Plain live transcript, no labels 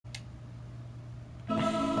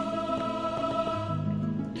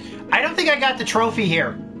I don't think I got the trophy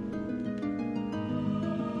here.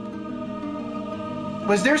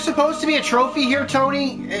 Was there supposed to be a trophy here,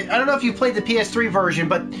 Tony? I don't know if you played the PS3 version,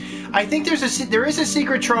 but I think there is a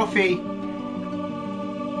secret trophy.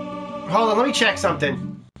 Hold on, let me check something.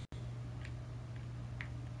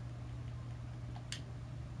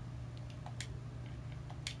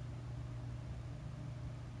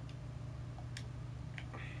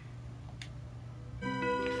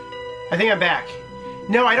 I think I'm back.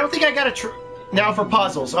 No, I don't think I got a now for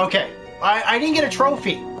puzzles. Okay. I didn't get a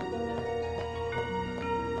trophy.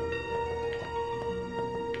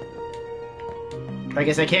 I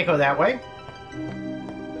guess I can't go that way.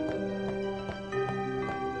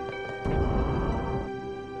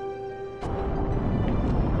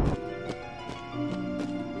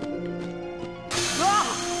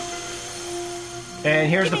 And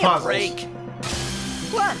here's the puzzles. Break.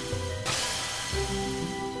 What?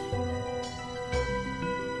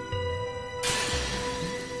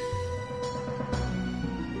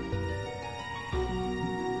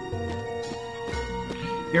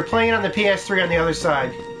 You're playing on the PS3 on the other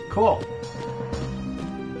side. Cool.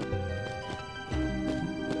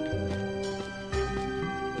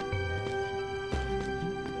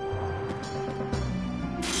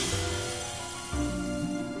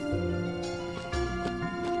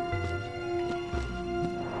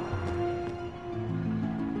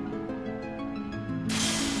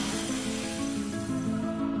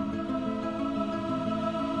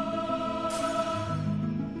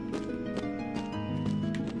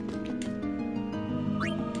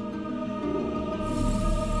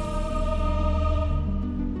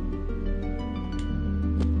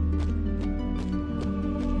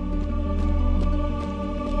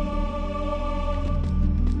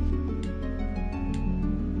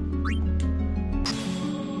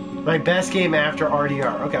 My best game after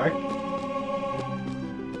RDR. Okay.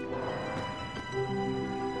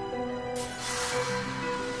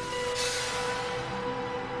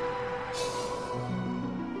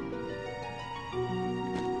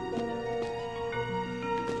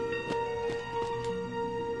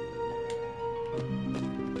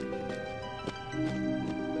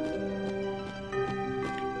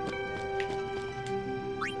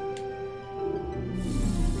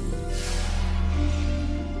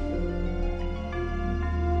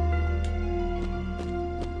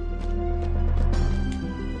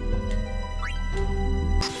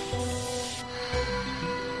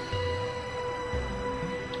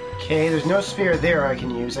 Okay, there's no sphere there I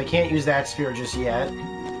can use. I can't use that sphere just yet.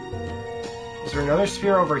 Is there another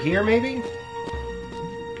sphere over here, maybe?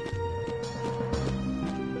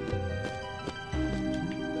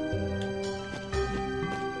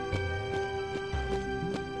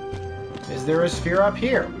 Is there a sphere up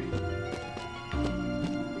here?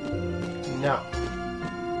 No.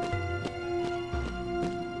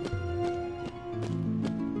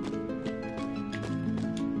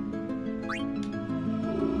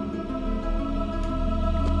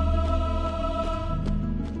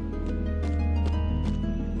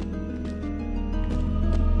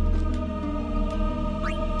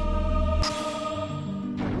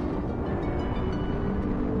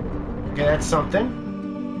 Okay, that's something.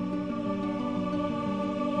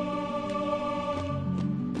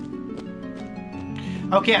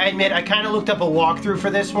 Okay, I admit, I kind of looked up a walkthrough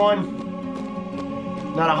for this one.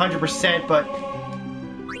 Not 100%, but...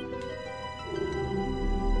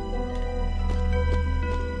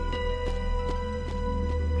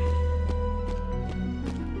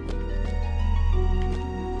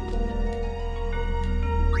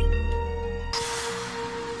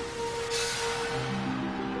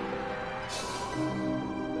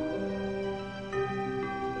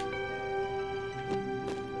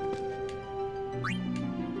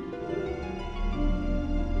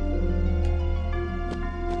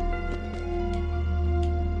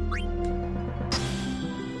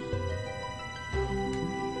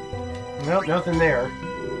 Nope, nothing there.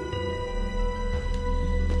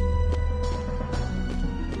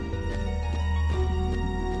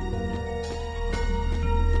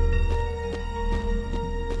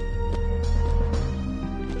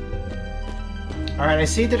 Alright, I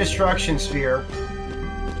see the destruction sphere.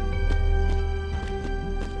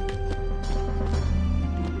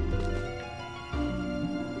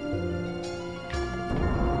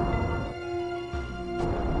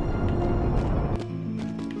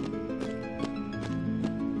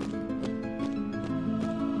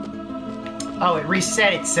 Oh, it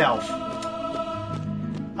reset itself.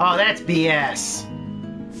 Oh, that's BS.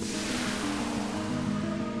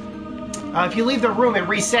 If you leave the room, it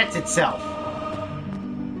resets itself.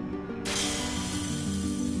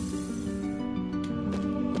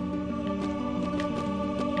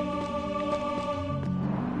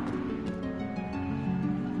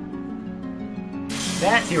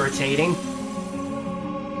 That's irritating.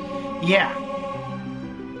 Yeah.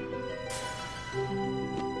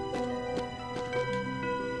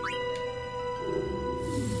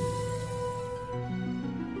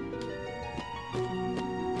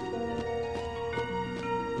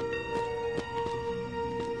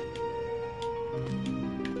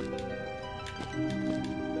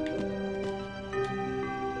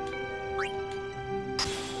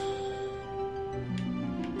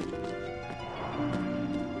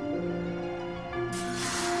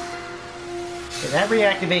 Okay, that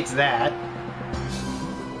reactivates that.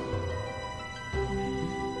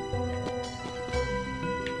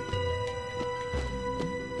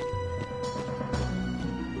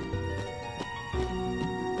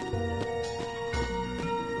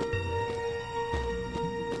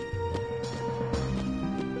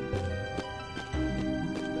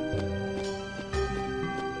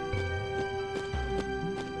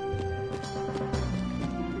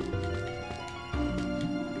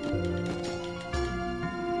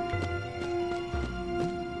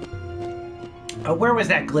 Where was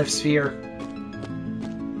that glyph sphere?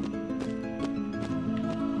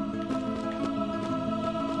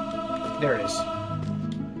 There it is.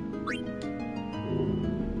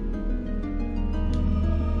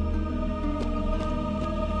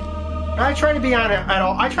 I try to be on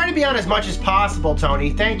I try to be on as much as possible,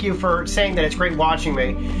 Tony. Thank you for saying that it's great watching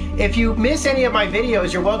me. If you miss any of my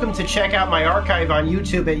videos, you're welcome to check out my archive on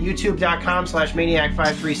YouTube at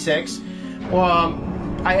youtube.com/maniac536.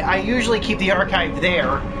 I usually keep the archive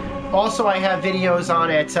there. Also, I have videos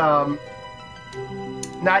on it,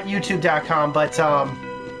 not youtube.com, but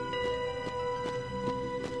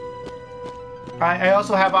I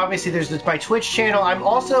also have, obviously, there's my Twitch channel. I'm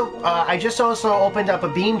also, I just also opened up a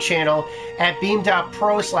Beam channel at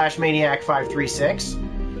beam.pro/maniac536.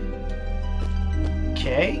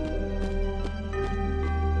 Okay.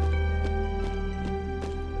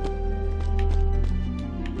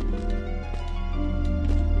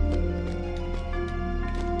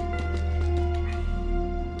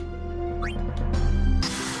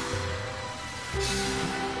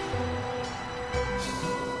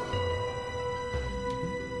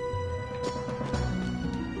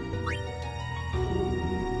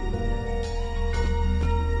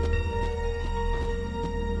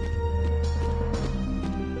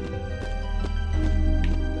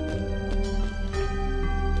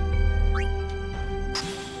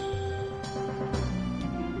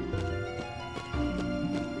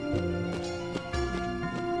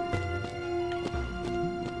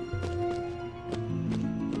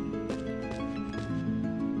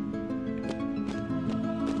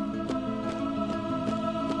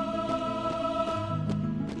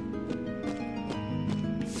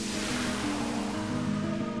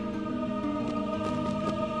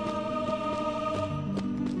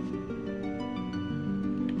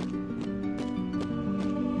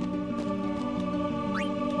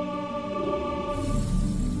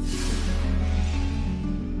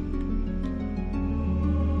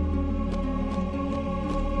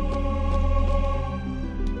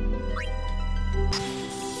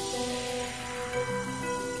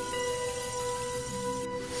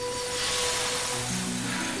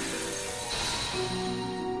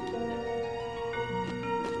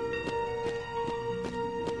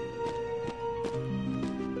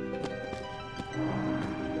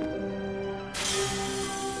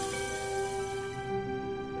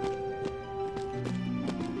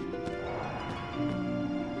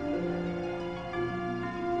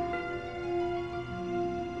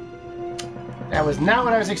 That was not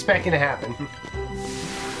what I was expecting to happen.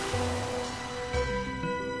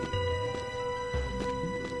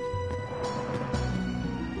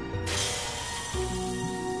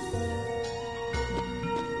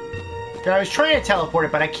 I was trying to teleport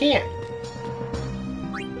it, but I can't.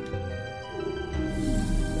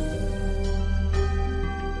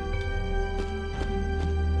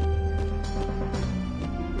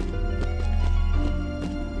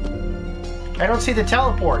 I don't see the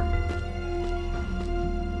teleport.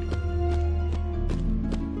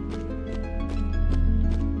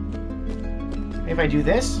 If I do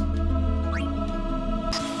this?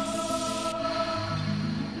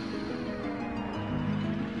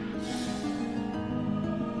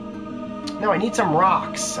 No, I need some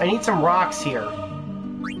rocks. I need some rocks here.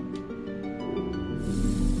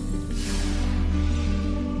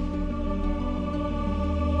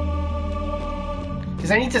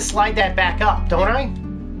 Because I need to slide that back up, don't I?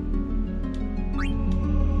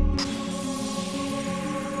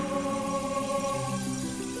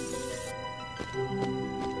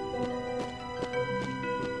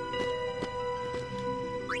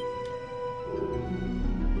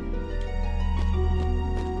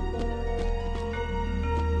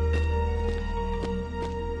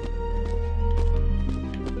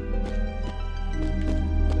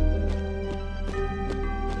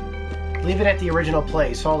 Leave it at the original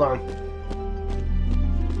place. Hold on.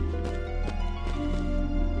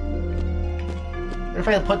 What if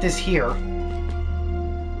I put this here?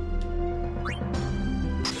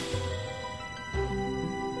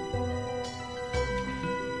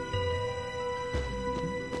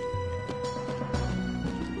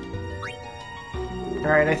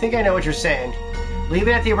 Alright, I think I know what you're saying. Leave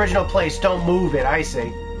it at the original place, don't move it, I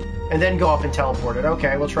see. And then go up and teleport it.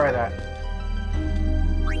 Okay, we'll try that.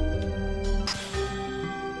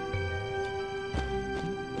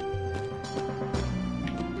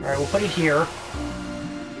 Alright, we'll put it here.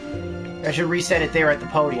 I should reset it there at the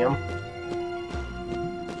podium.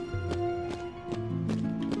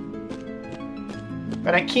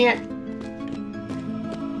 But I can't...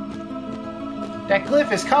 That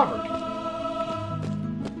glyph is covered.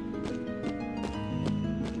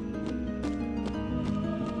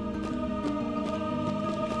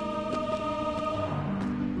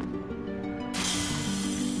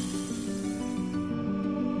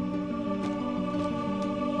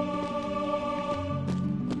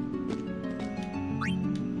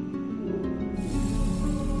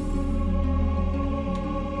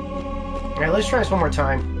 Alright, let's try this one more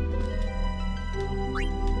time.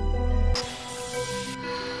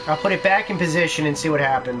 I'll put it back in position and see what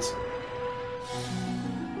happens.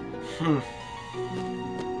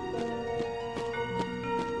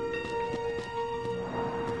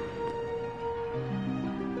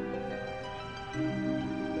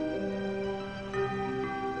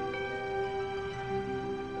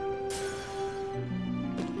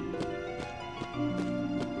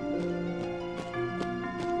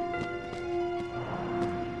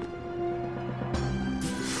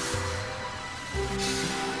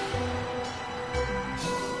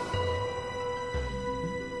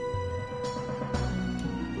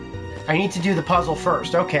 I need to do the puzzle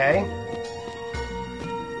first. Okay.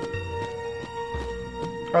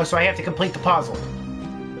 Oh, so I have to complete the puzzle.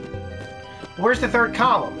 Where's the third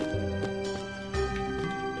column?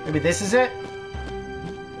 Maybe this is it?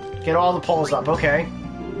 Get all the poles up. Okay.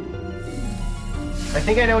 I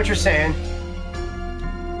think I know what you're saying.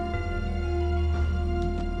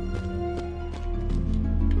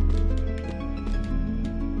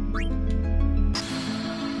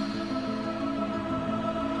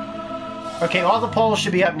 Okay, all the poles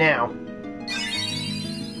should be up now.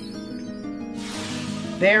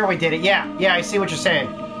 There, we did it. Yeah, I see what you're saying.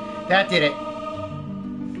 That did it.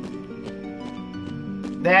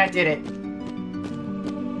 That did it.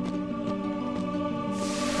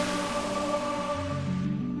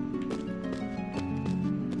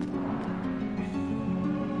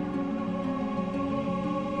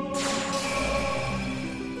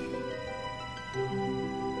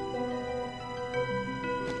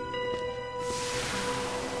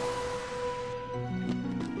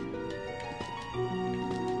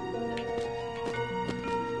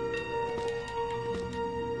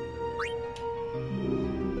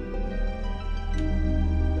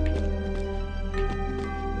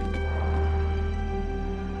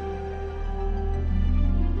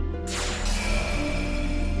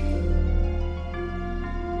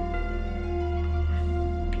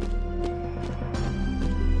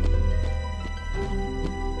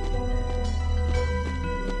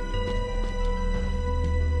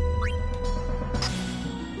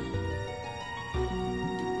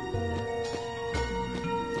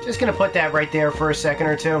 Just gonna put that right there for a second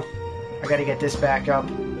or two. I gotta get this back up.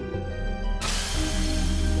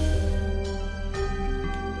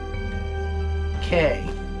 Okay.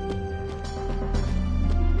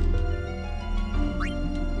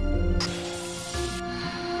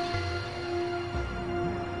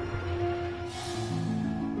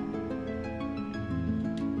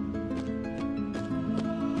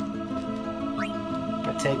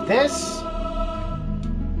 I'll take this.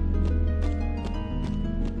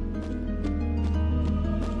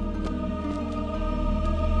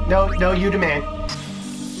 No, you demand.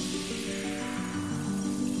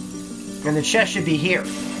 And the chest should be here.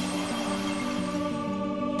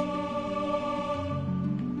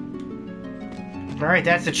 Alright,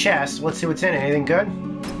 that's the chest. Let's see what's in it. Anything good?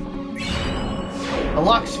 A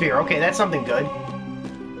luck sphere. Okay, that's something good.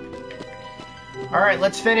 Alright,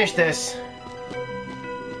 let's finish this.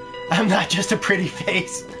 I'm not just a pretty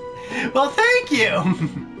face. Well, thank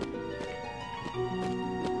you!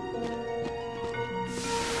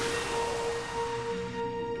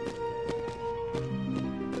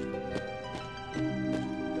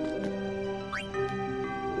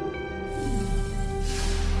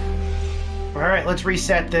 Alright, let's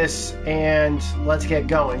reset this and let's get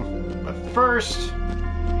going. But first,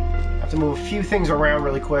 I have to move a few things around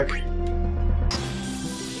really quick.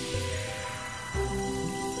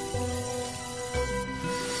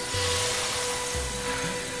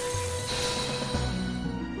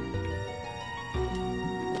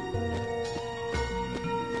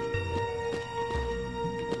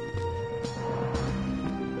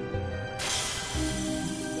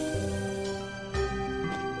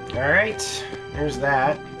 Alright, there's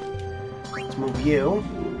that. Let's move you.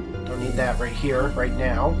 Don't need that right here, right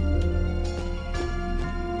now.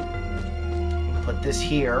 Put this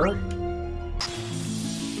here.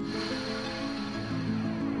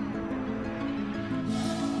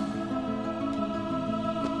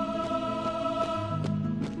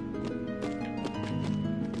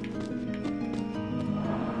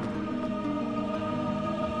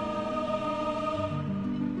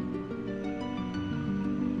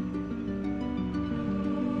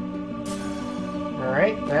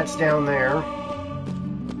 Alright, that's down there.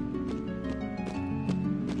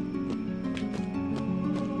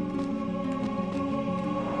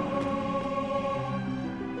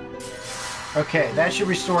 Okay, that should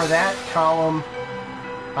restore that column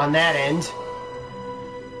on that end.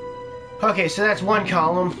 Okay, so that's one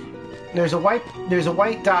column. There's a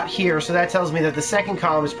white dot here, so that tells me that the second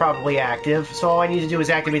column is probably active. So all I need to do is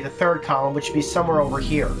activate the third column, which should be somewhere over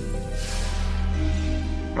here.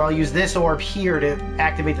 I'll use this orb here to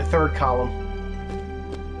activate the third column.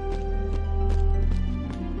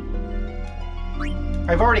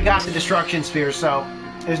 I've already got the destruction sphere, so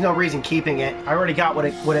there's no reason keeping it. I already got what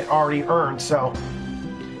it already earned, so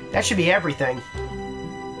that should be everything.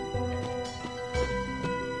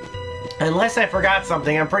 Unless I forgot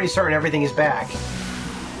something, I'm pretty certain everything is back.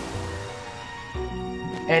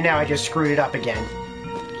 And now I just screwed it up again.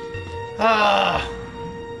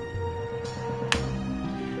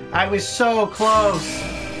 I was so close.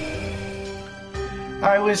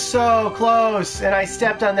 I was so close, and I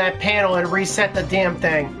stepped on that panel and reset the damn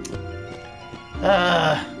thing.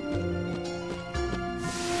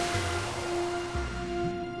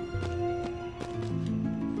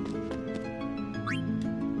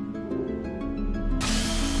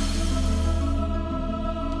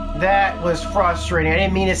 That was frustrating. I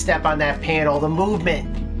didn't mean to step on that panel. The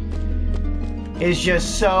movement is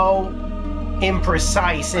just so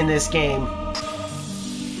imprecise in this game.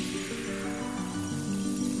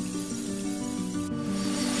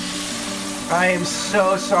 I am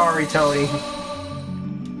so sorry, Tony.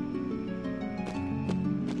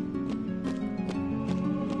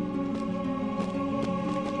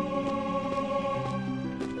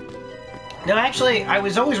 Now, actually, I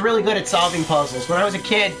was always really good at solving puzzles. When I was a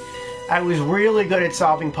kid, I was really good at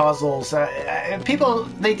solving puzzles. People,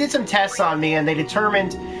 they did some tests on me, and they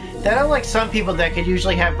determined that unlike some people that could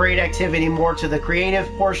usually have brain activity more to the creative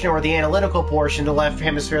portion or the analytical portion, the left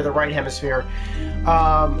hemisphere, the right hemisphere,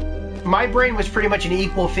 my brain was pretty much an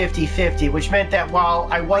equal 50-50, which meant that while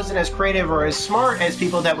I wasn't as creative or as smart as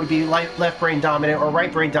people that would be left brain dominant or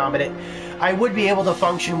right brain dominant, I would be able to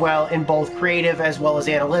function well in both creative as well as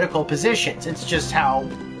analytical positions. It's just how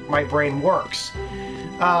my brain works.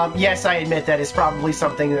 Yes, I admit that it's probably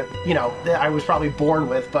something that, you know, that I was probably born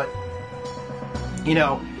with, but, you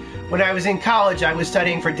know, when I was in college, I was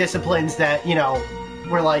studying for disciplines that, you know,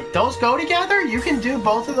 were like, those go together? You can do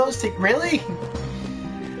both of those? Really?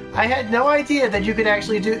 I had no idea that you could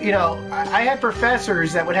actually do, you know, I had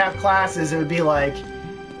professors that would have classes that would be like,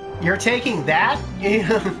 you're taking that?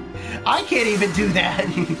 I can't even do that.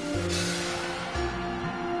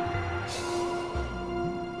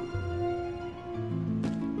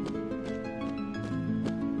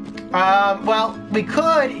 Well, we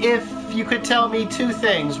could if you could tell me two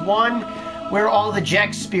things. One, where all the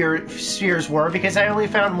Jex spheres were, because I only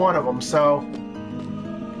found one of them, so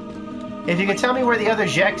if you could tell me where the other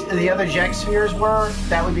Jex spheres were,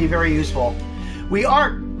 that would be very useful. We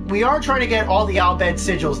are trying to get all the Al Bhed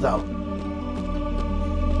sigils, though.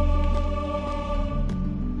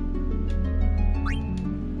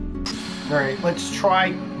 Alright, let's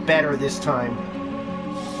try better this time.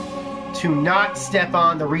 To not step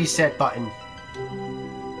on the reset button.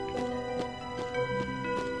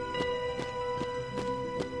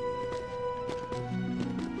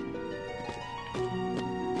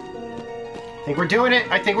 I think we're doing it.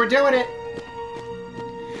 I think we're doing it.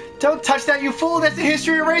 Don't touch that, you fool. That's the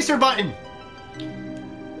history eraser button.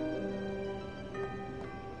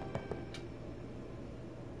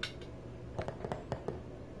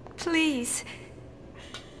 Please.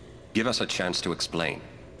 Give us a chance to explain.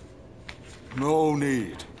 No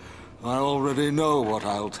need. I already know what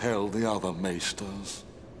I'll tell the other Maesters.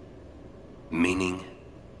 Meaning?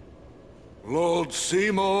 Lord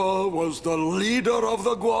Seymour was the leader of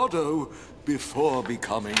the Guado before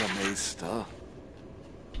becoming a Maester.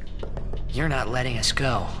 You're not letting us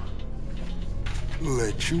go.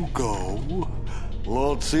 Let you go?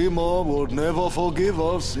 Lord Seymour would never forgive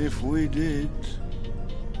us if we did.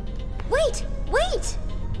 Wait! Wait!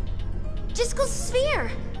 Jyskal's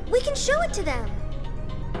sphere! We can show it to them!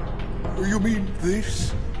 You mean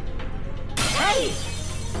this? Hey!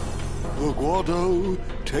 The Guado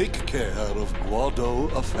take care of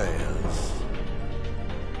Guado affairs.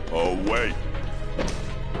 Away!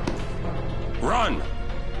 Run!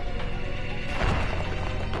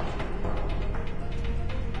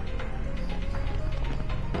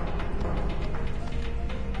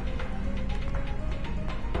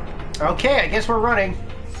 Okay, I guess we're running.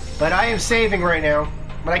 But I am saving right now.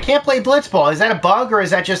 But I can't play Blitzball. Is that a bug, or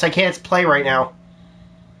is that just I can't play right now?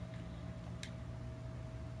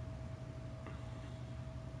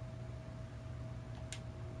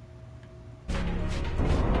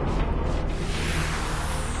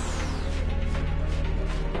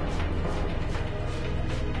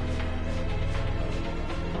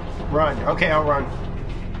 Run. Okay, I'll run.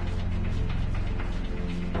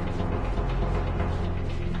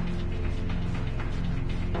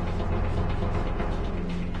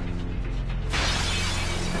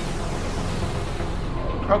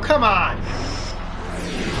 Oh, come on!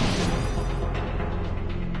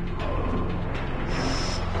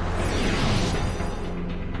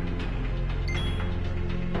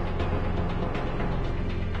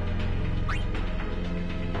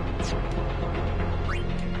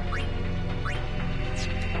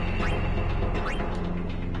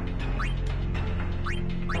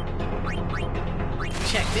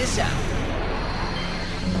 Check this out.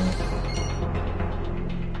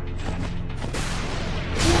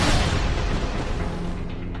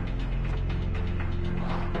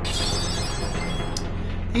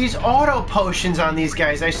 These auto potions on these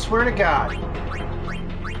guys, I swear to God.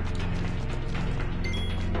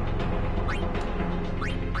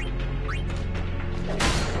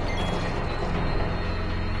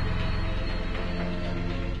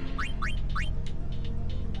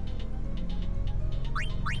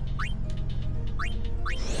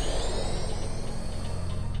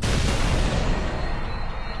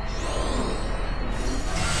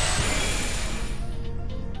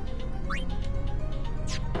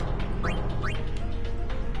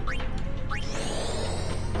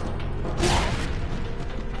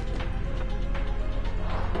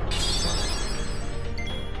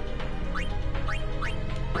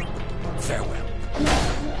 Farewell.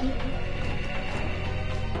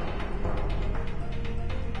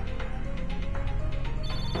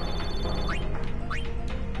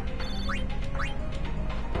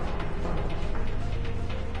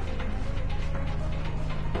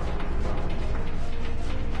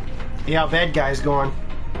 Yeah, bad guy's going.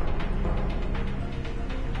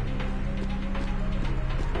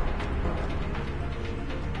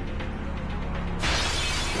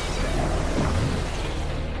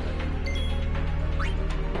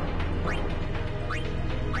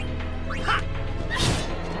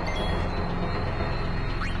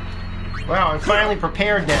 Wow, I'm finally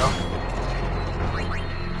prepared now.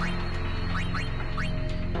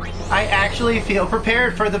 I actually feel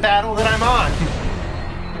prepared for the battle that I'm on.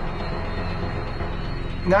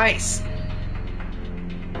 Nice.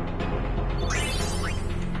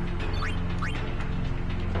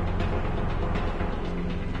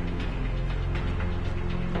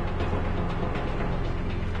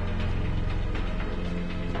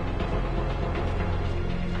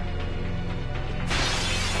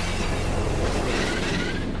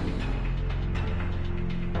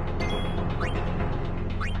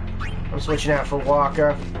 I'm switching out for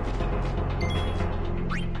Walker.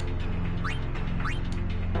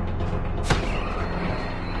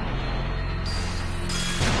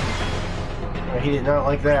 He did not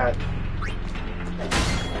like that.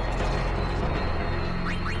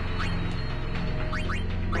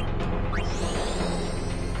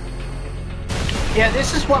 Yeah,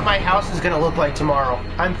 this is what my house is going to look like tomorrow.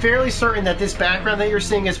 I'm fairly certain that this background that you're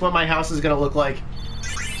seeing is what my house is going to look like.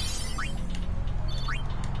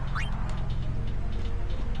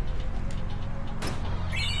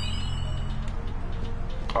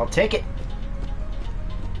 I'll take it.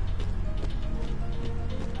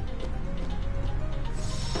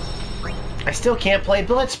 I still can't play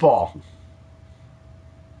Blitzball.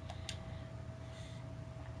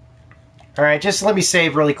 Alright, just let me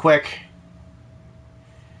save really quick.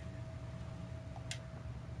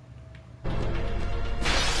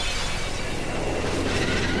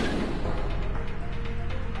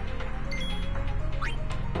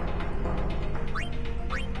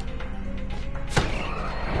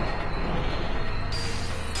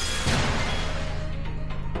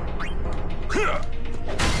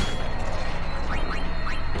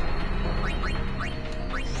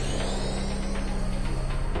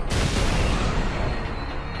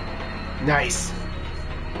 Nice.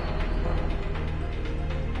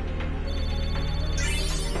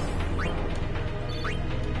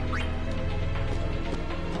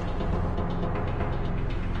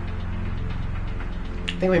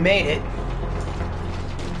 think we made it.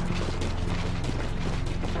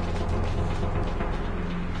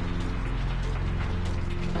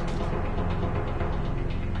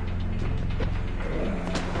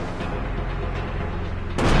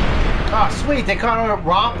 Oh, sweet. They caught on a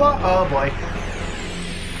Rappa? Oh, boy.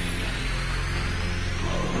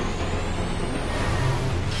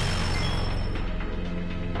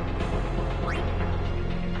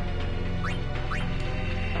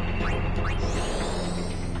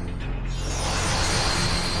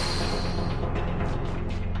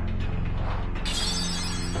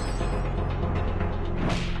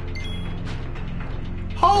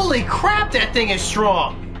 Holy crap, that thing is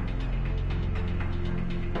strong!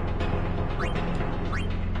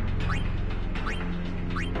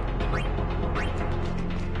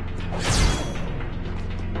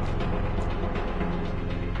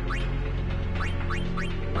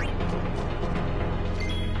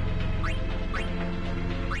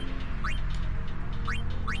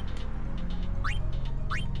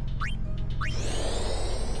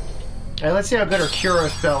 Alright, let's see how good her Cura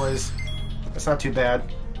spell is. That's not too bad.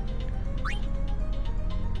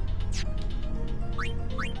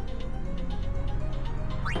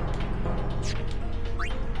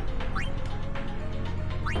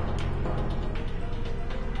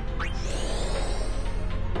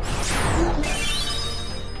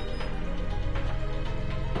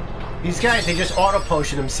 These guys, they just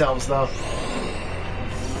auto-potion themselves, though.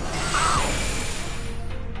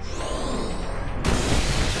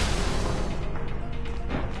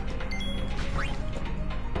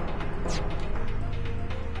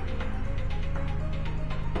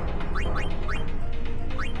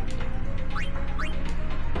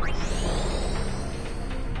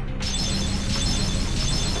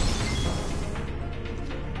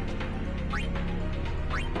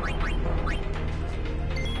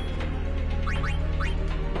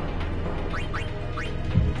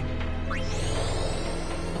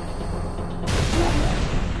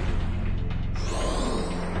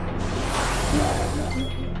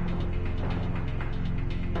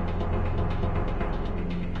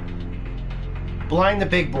 Blind the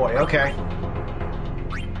big boy, okay.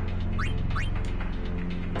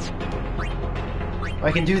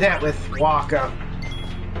 I can do that with Wakka.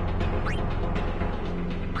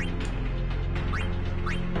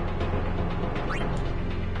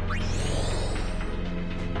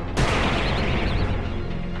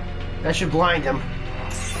 That should blind him.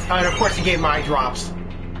 Oh, and of course he gave him eye drops.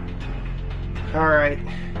 Alright.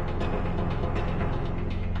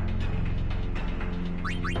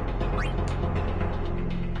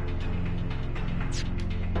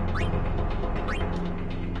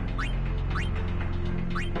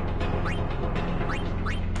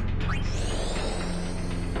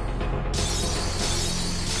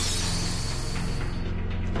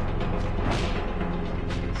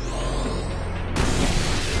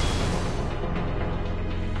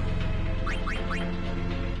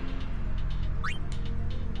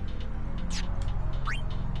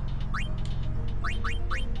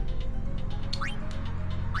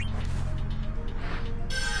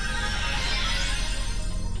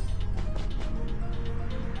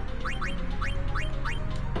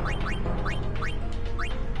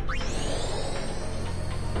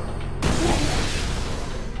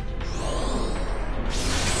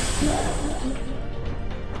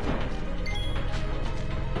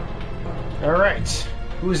 Alright,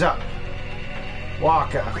 who's up?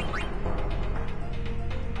 Wakka.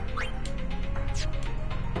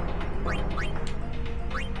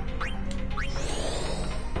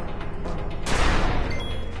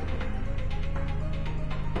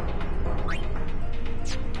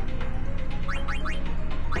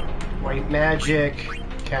 White magic,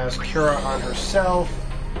 cast Cura on herself.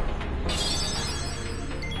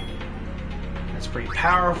 That's pretty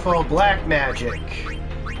powerful. Black magic.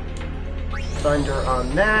 Thunder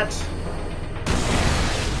on that.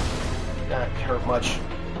 Not hurt much.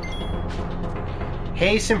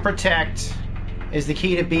 Haste and Protect is the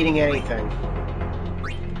key to beating anything.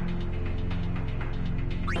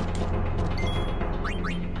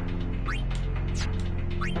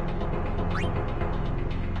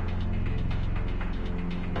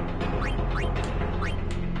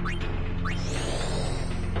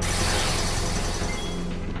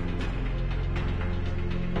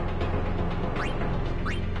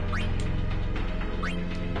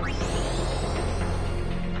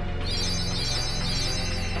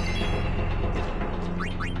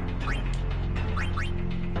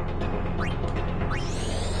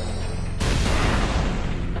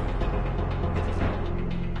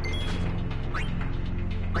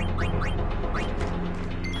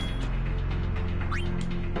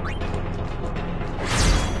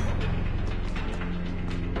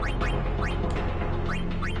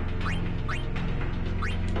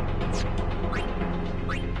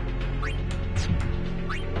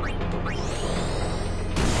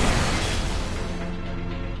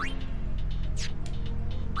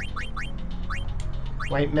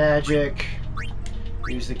 White magic.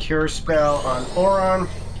 Use the cure spell on Auron.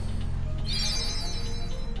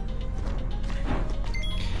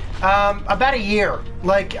 About a year.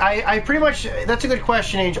 Like, I pretty much... That's a good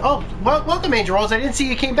question, Angel. Oh, well, welcome, Angel Rose. I didn't see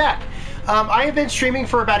you came back. I have been streaming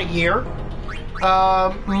for about a year.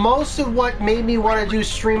 Most of what made me want to do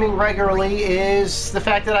streaming regularly is the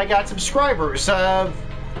fact that I got subscribers. I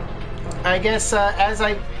guess as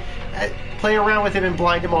I play around with him and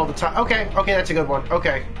blind him all the time. Okay, that's a good one.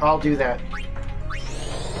 Okay, I'll do that.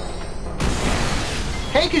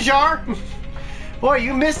 Hey, Kajar! Boy,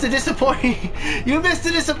 you missed the disappointing... You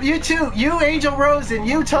too. You, Angel Rose, and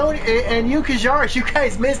you, Tony, and you, Kajar. You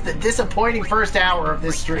guys missed the disappointing first hour of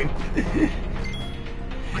this stream.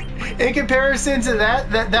 In comparison to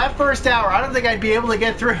that first hour, I don't think I'd be able to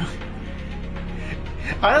get through.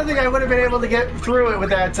 I don't think I would have been able to get through it with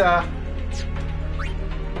that,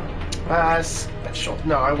 special.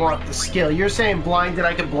 No, I want the skill. You're saying blinded,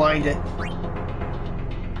 I could blind it.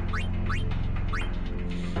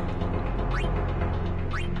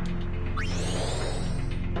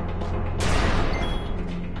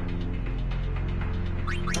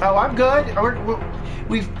 Oh, I'm good.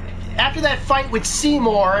 We've after that fight with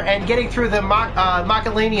Seymour and getting through the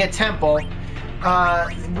Macalania Temple,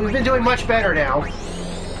 we've been doing much better now.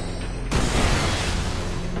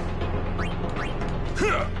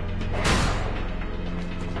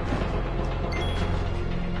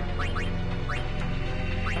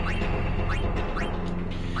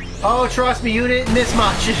 Oh, trust me, you didn't miss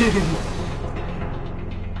much.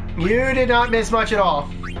 You did not miss much at all.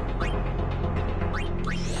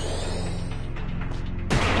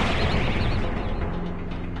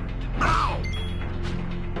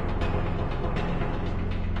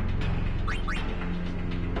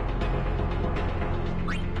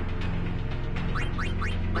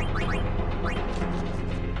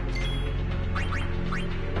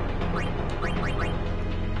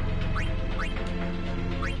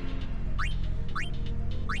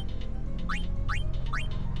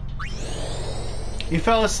 You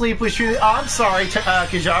fell asleep with you. Oh, I'm sorry,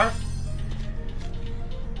 Kajar.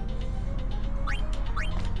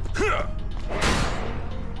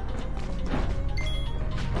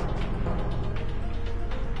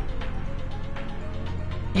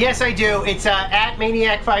 Yes, I do. It's at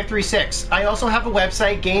Maniac536. I also have a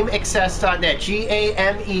website, GameXcess.net.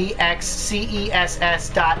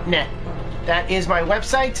 GameXcess.net. That is my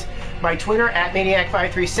website. My Twitter, at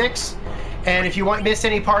Maniac536. And if you miss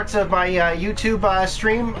any parts of my YouTube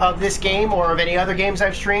stream of this game or of any other games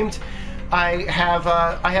I've streamed, I have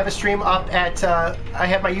a stream up at I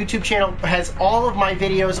have my YouTube channel has all of my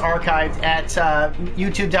videos archived at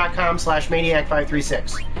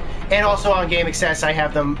youtube.com/Maniac536, and also on GameXcess I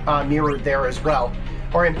have them mirrored there as well,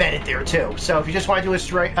 or embedded there too. So if you just want to do a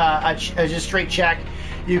straight check,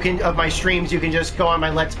 you can of my streams, you can just go on my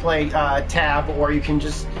Let's Play tab, or you can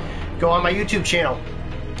just go on my YouTube channel.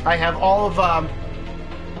 I have all of my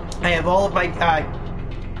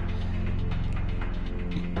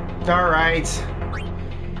all right.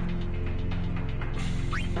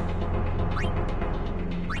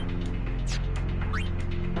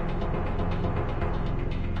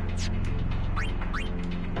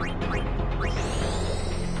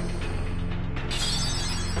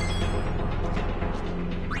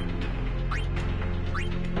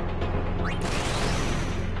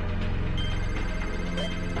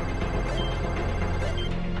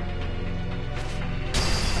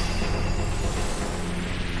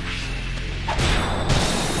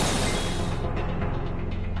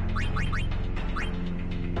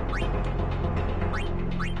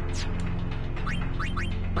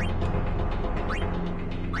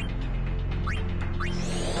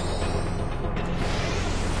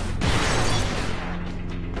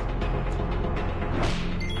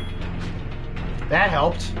 That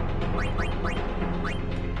helped.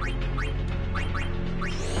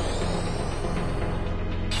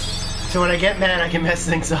 So when I get mad, I can mess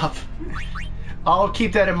things up. I'll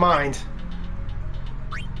keep that in mind.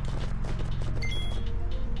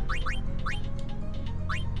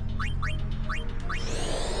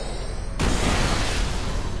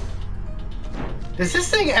 Does this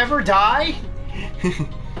thing ever die?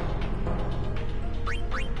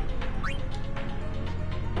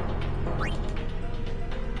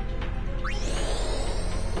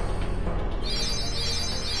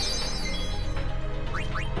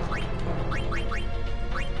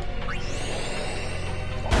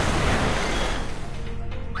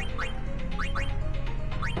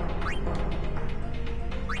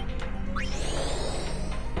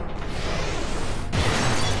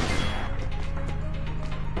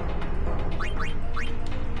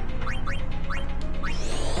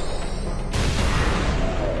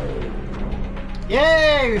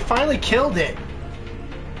 Yay, we finally killed it.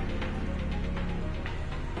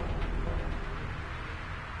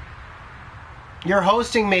 You're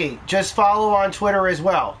hosting me. Just follow on Twitter as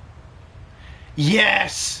well.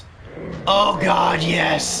 Yes. Oh, God,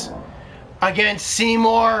 yes. Against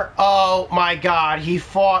Seymour. Oh, my God. He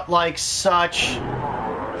fought like such...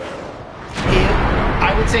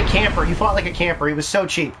 I would say camper. He fought like a camper. He was so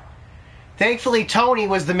cheap. Thankfully, Tony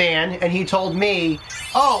was the man, and he told me,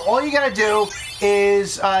 oh, all you gotta do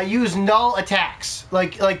is use null attacks.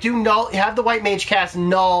 Like do null... Have the white mage cast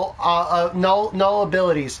null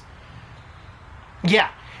abilities. Yeah,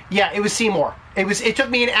 it was Seymour. It took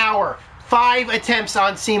me an hour. 5 attempts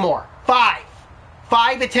on Seymour.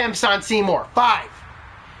 5 attempts on Seymour. 5.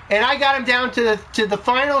 And I got him down to the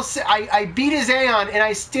final. I beat his Aeon, and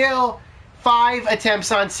I still 5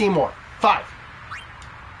 attempts on Seymour. 5.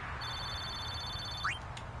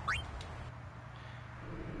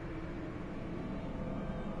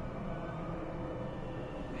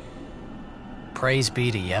 Praise be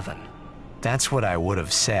to Yevon. That's what I would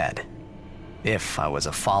have said. If I was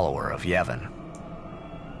a follower of Yevon.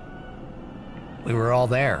 We were all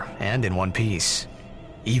there, and in one piece.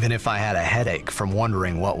 Even if I had a headache from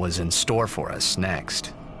wondering what was in store for us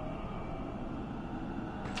next.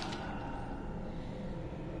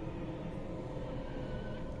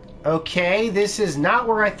 Okay, this is not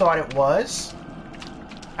where I thought it was.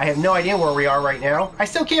 I have no idea where we are right now. I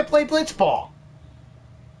still can't play Blitzball.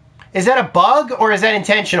 Is that a bug, or is that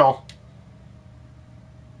intentional?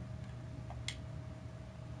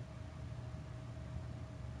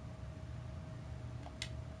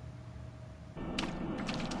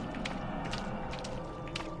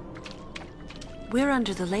 We're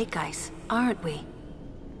under the lake ice, aren't we?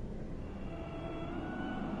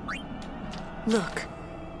 Look,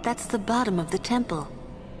 that's the bottom of the temple.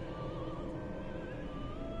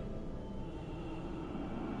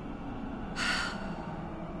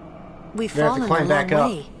 We've fallen a long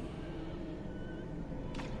way.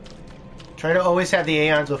 Try to always have the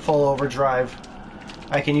Aeons with full overdrive.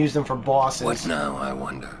 I can use them for bosses. What now, I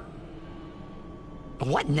wonder?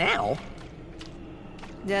 What now?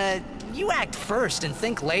 You act first and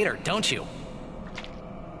think later, don't you?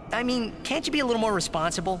 I mean, can't you be a little more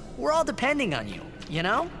responsible? We're all depending on you, you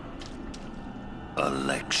know? A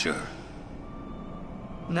lecture?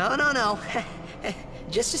 No.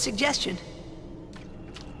 Just a suggestion.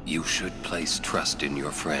 You should place trust in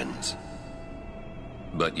your friends.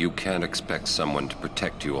 But you can't expect someone to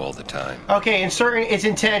protect you all the time. Okay, it's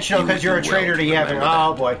intentional because you're a traitor to Yevon.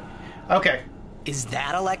 Oh boy. Okay. Is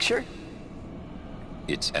that a lecture?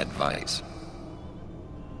 It's advice.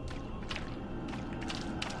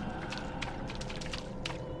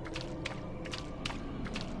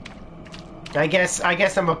 I guess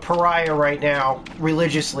I'm a pariah right now,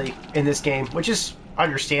 religiously, in this game, which is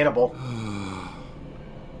understandable.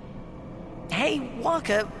 Hey,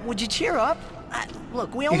 Wakka, would you cheer up?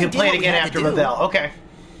 Look, we only You can play it again after Mavel. Okay.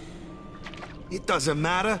 It doesn't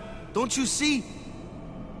matter. Don't you see?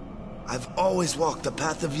 I've always walked the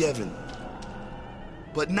path of Yevon.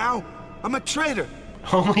 But now, I'm a traitor.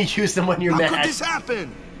 Only use them when you're mad. How could this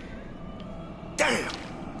happen? Damn.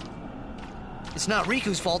 It's not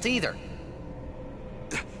Riku's fault either.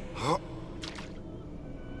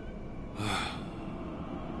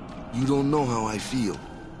 You don't know how I feel.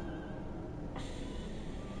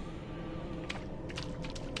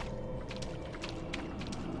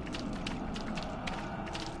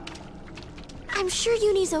 I'm sure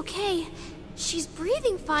Yunie's okay. She's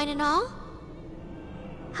breathing fine and all.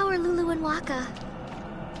 How are Lulu and Wakka?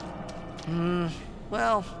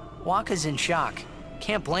 Well, Wakka's in shock.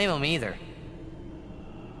 Can't blame him either.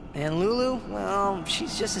 And Lulu, well,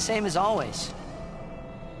 she's just the same as always.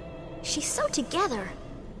 She's so together.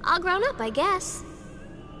 All grown up, I guess.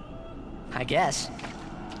 I guess.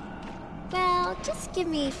 Well, just give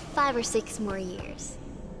me 5 or 6 more years.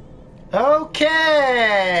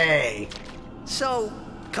 Okay! So,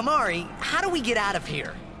 Kimahri, how do we get out of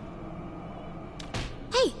here?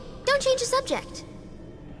 Hey, don't change the subject.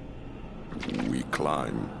 We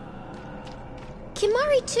climb.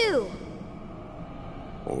 Kimahri too.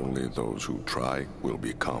 Only those who try will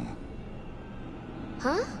become.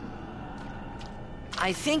 Huh?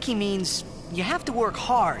 I think he means you have to work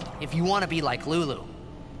hard if you want to be like Lulu.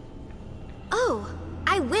 Oh,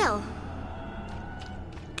 I will.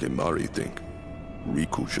 Kimahri think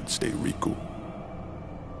Riku should stay Riku.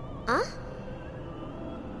 Huh?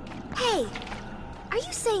 Hey, are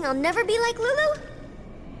you saying I'll never be like Lulu?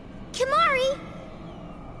 Kimahri!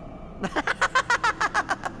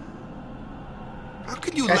 How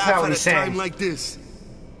can you That's laugh not what at a he's saying. time like this?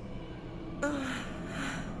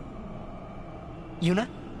 Yuna?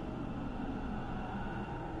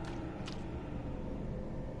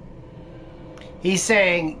 He's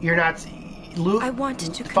saying you're not... I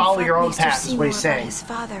wanted to follow your own Maester path, is what he's Seymour about saying. his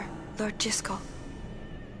father, Lord Jyscal.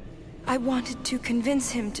 I wanted to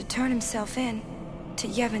convince him to turn himself in to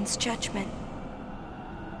Yevon's judgment.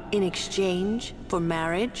 In exchange for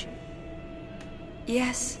marriage?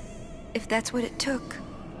 Yes, if that's what it took.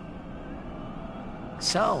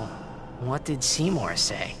 So, what did Seymour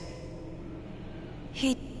say?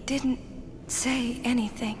 He didn't say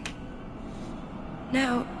anything.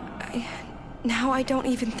 Now I don't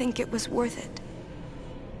even think it was worth it.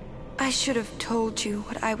 I should have told you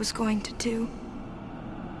what I was going to do.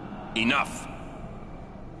 Enough!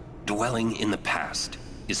 Dwelling in the past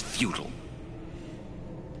is futile.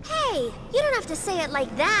 Hey, you don't have to say it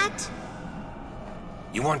like that.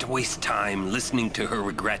 You want to waste time listening to her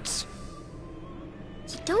regrets?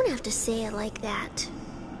 You don't have to say it like that.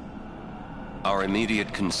 Our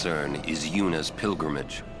immediate concern is Yuna's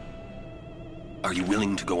pilgrimage. Are you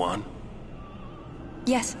willing to go on?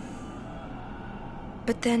 Yes.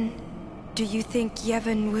 But then, do you think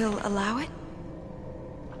Yevon will allow it?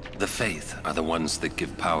 The Faith are the ones that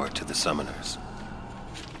give power to the summoners.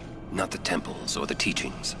 Not the temples or the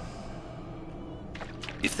teachings.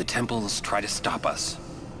 If the temples try to stop us,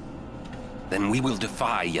 then we will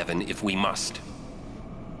defy Yevon if we must.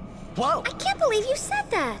 Whoa! I can't believe you said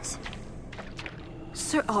that.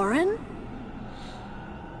 Sir Auron?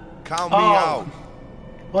 Count me out.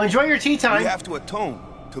 Well, enjoy your tea time. We have to atone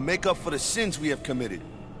to make up for the sins we have committed.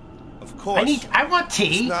 Of course. I want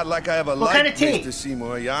tea. It's not like I ever What kind of liked tea? Mr.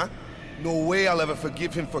 Seymour, yeah? No way I'll ever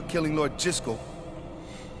forgive him for killing Lord Jyscal.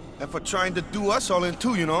 And for trying to do us all in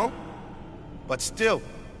two, you know? But still,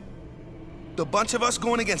 the bunch of us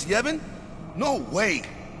going against Yevon? No way.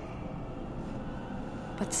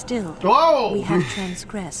 But still, Whoa! we have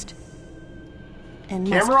transgressed. And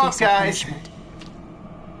Camera must off, face our guys. punishment.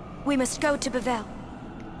 We must go to Bevelle.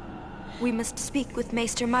 We must speak with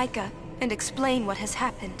Maester Micah and explain what has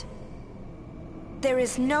happened. There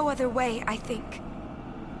is no other way, I think.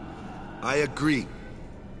 I agree.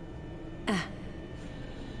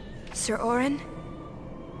 Sir Auron,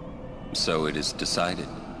 So it is decided.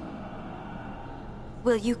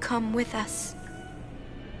 will you come with us?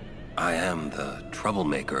 I am the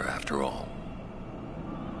troublemaker, after all.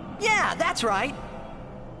 Yeah, that's right.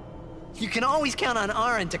 You can always count on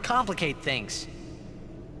Auron to complicate things.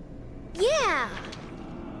 Yeah.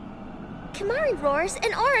 Kamari roars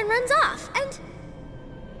and Auron runs off, and...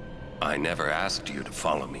 I never asked you to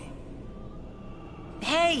follow me.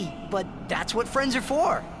 Hey, but that's what friends are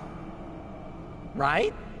for.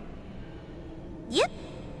 Right? Yep.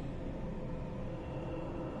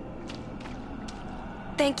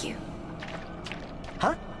 Thank you.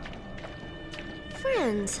 Huh?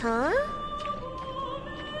 Friends, huh?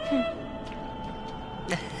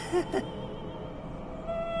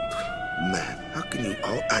 Man, how can you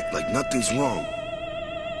all act like nothing's wrong?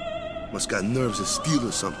 Must got nerves of steel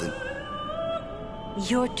or something.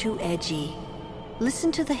 You're too edgy.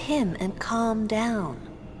 Listen to the hymn and calm down.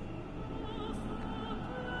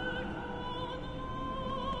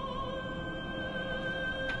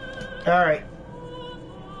 All right.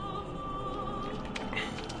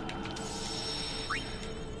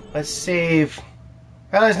 Let's save.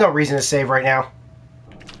 Well, there's no reason to save right now.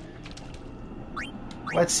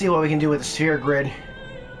 Let's see what we can do with the sphere grid.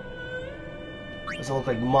 Doesn't look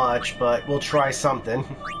like much, but we'll try something.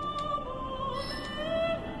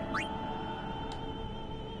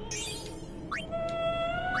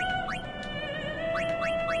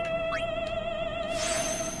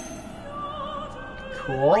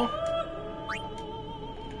 Cool.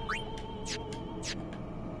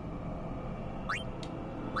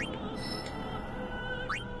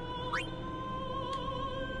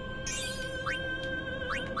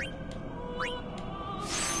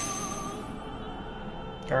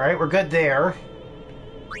 All right, we're good there.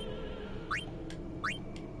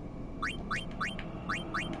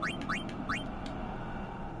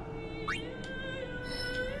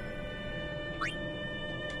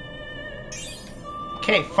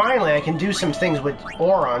 Okay, finally I can do some things with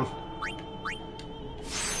Auron.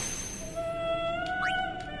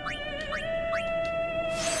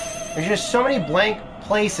 There's just so many blank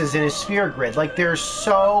places in his sphere grid. Like, there's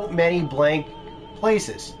so many blank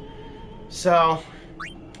places. So,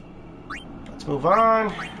 let's move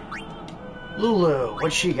on. Lulu,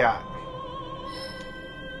 what's she got?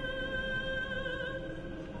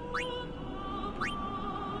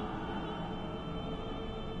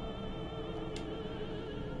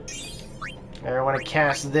 I want to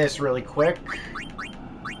cast this really quick.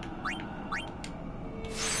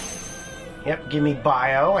 Yep, give me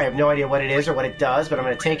bio. I have no idea what it is or what it does, but I'm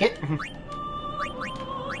going to take it.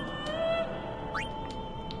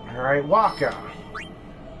 Alright, Wakka.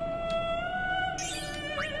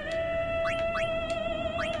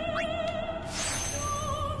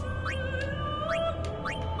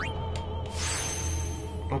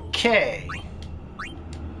 Okay.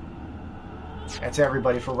 That's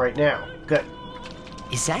everybody for right now. Good.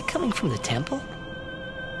 Is that coming from the temple?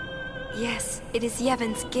 Yes, it is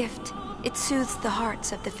Yevon's gift. It soothes the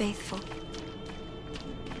hearts of the faithful.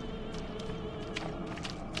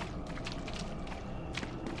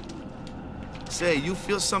 Say, you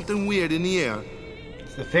feel something weird in the air?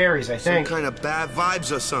 It's the fairies, I think. Some kind of bad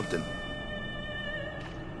vibes or something.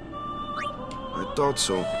 I thought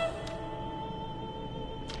so.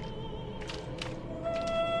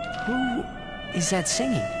 Who is that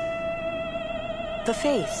singing? The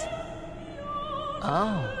Faith.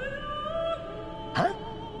 Oh. Huh?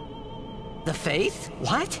 The Faith?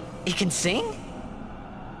 What? It can sing?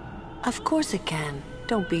 Of course it can.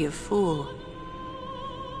 Don't be a fool.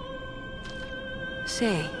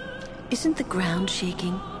 Say, isn't the ground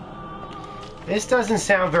shaking? This doesn't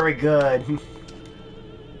sound very good.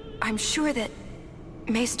 I'm sure that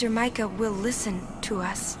Maester Micah will listen to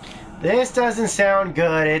us. This doesn't sound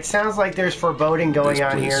good. It sounds like there's foreboding going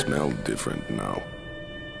on here. This place smell different now.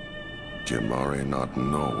 Jamare not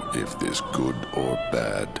know if this good or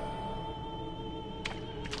bad.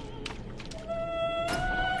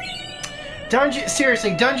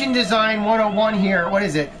 Seriously, Dungeon Design 101 here. What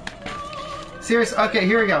is it? Serious. Okay,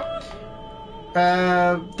 here we go.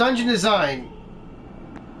 Dungeon Design.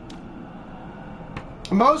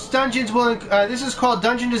 Most dungeons will... this is called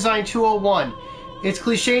Dungeon Design 201. It's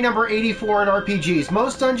cliche number 84 in RPGs.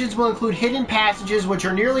 Most dungeons will include hidden passages which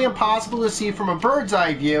are nearly impossible to see from a bird's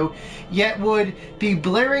eye view, yet would be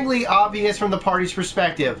blaringly obvious from the party's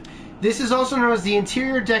perspective. This is also known as the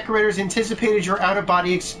interior decorators anticipated your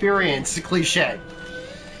out-of-body experience cliche.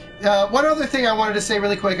 One other thing I wanted to say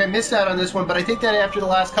really quick, I missed out on this one, but I think that after the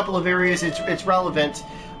last couple of areas it's relevant.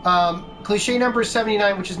 Cliche number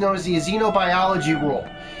 79, which is known as the xenobiology rule.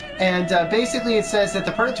 And basically it says that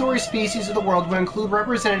the predatory species of the world will include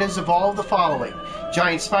representatives of all of the following.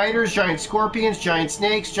 Giant spiders, giant scorpions, giant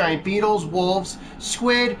snakes, giant beetles, wolves,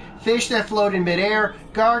 squid, fish that float in midair,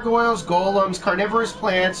 gargoyles, golems, carnivorous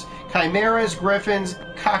plants, chimeras, griffins,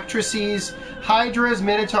 cockatrices, hydras,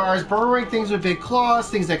 minotaurs, burrowing things with big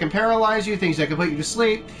claws, things that can paralyze you, things that can put you to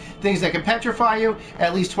sleep, things that can petrify you,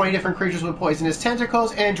 at least 20 different creatures with poisonous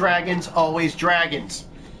tentacles, and dragons, always dragons.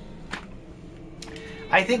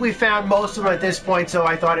 I think we found most of them at this point, so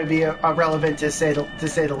I thought it'd be relevant to say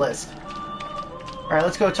the list. All right,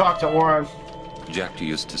 let's go talk to Auron. Jack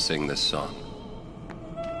used to sing this song.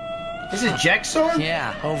 This is Jack's song?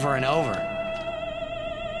 Yeah, over and over.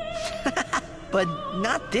 But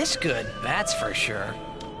not this good, that's for sure.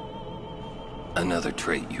 Another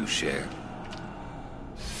trait you share.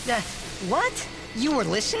 What? You were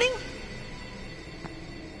listening?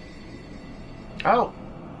 Oh.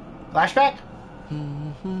 Flashback?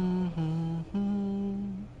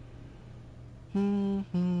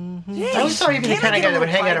 Hey, I always thought you'd be the kind of guy that would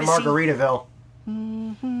hang out at Margaritaville.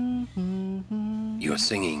 Your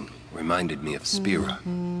singing reminded me of Spira.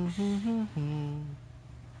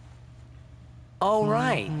 Oh,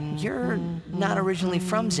 right. You're not originally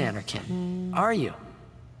from Zanarkand, are you?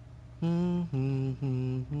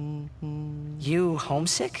 You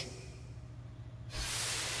homesick?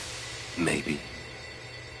 Maybe.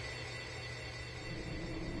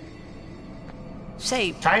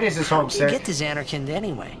 Say, Titus is how did you homesick. get to Zanarkand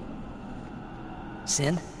anyway?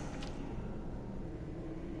 Sin?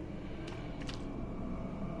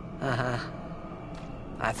 Uh-huh.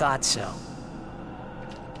 I thought so.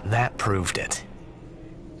 That proved it.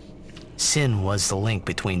 Sin was the link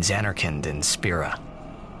between Zanarkand and Spira.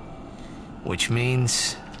 Which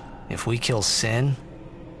means, if we kill Sin,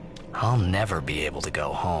 I'll never be able to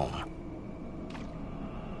go home.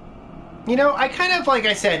 You know, I kind of, like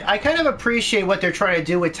I said, I kind of appreciate what they're trying to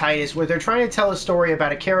do with Titus, where they're trying to tell a story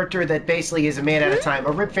about a character that basically is a man at a time,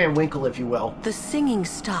 a Rip Van Winkle, if you will. The singing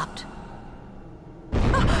stopped.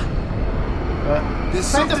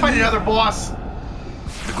 It's time to find another boss.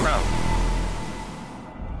 The ground.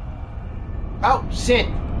 Oh,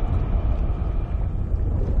 Sin.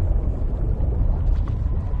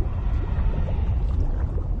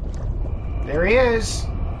 There he is.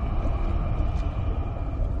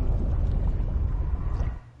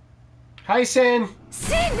 Hi, Sin.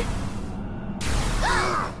 Sin!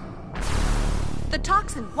 The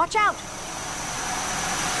toxin, watch out!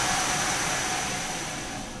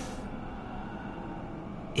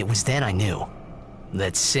 It was then I knew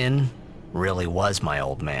that Sin really was my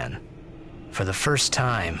old man. For the first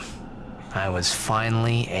time, I was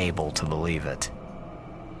finally able to believe it.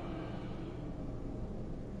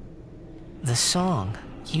 The song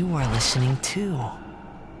you were listening to.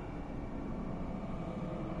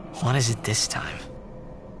 What is it this time?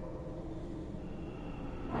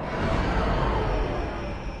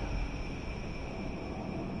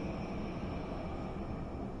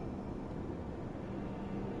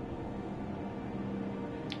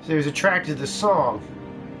 So he was attracted to the song.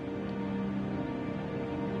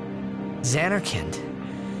 Zanarkand.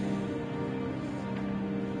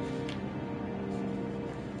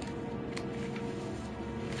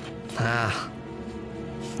 Ah,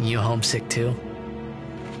 you homesick too?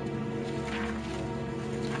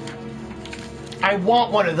 I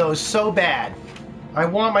want one of those so bad. I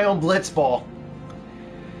want my own Blitzball.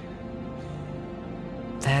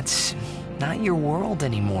 That's not your world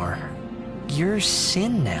anymore. You're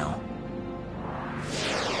Sin now.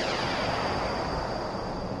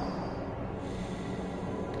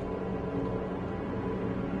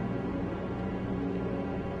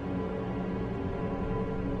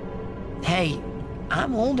 Hey,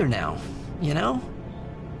 I'm older now, you know?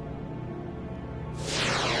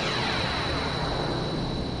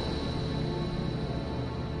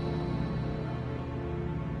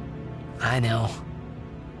 I know.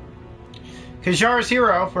 Kajara's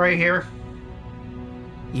hero, right here.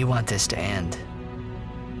 You want this to end.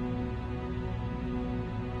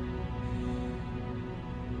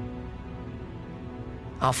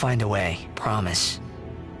 I'll find a way, promise.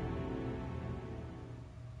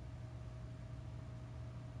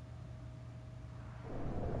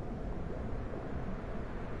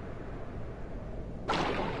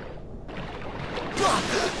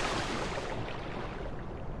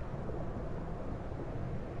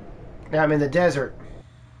 Now I'm in the desert.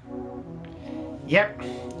 Yep.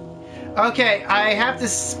 Okay, I have to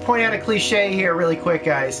point out a cliche here really quick,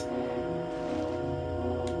 guys.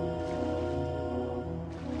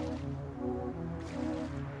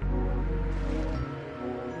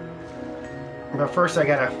 But first I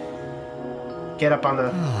gotta get up on the...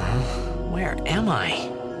 Where am I?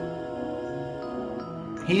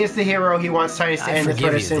 He is the hero. He wants Titus to end the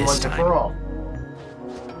threat of Sin once and for all.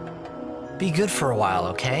 Be good for a while,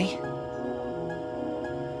 okay?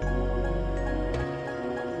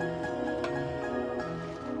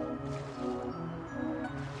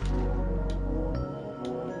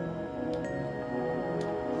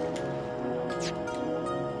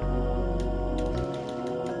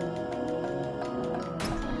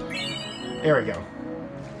 There we go.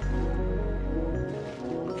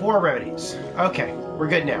 4 remedies. Okay, we're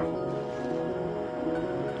good now.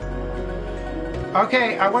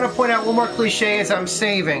 Okay, I want to point out one more cliche as I'm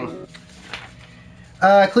saving.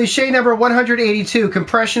 Cliche number 182,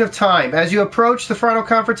 compression of time. As you approach the final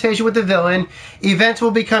confrontation with the villain, events will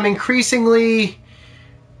become increasingly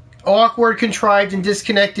awkward, contrived, and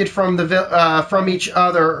disconnected from each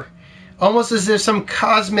other. Almost as if some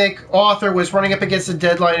cosmic author was running up against a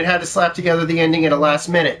deadline and had to slap together the ending at a last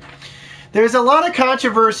minute. There's a lot of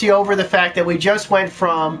controversy over the fact that we just went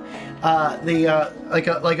from like a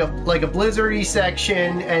blizzardy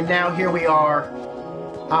section, and now here we are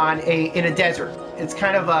in a desert. It's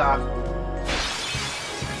kind of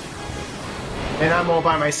and I'm all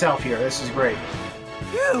by myself here. This is great.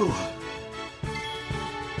 Phew!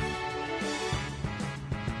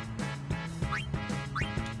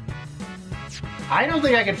 I don't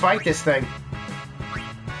think I can fight this thing.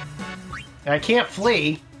 I can't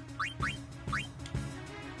flee.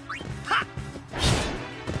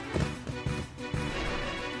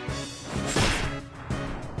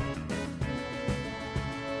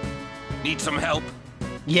 Need some help?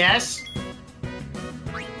 Yes.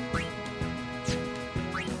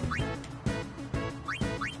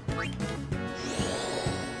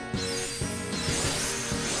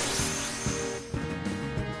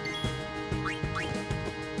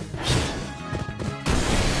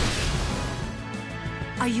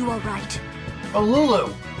 Are you all right? Oh,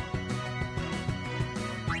 Lulu.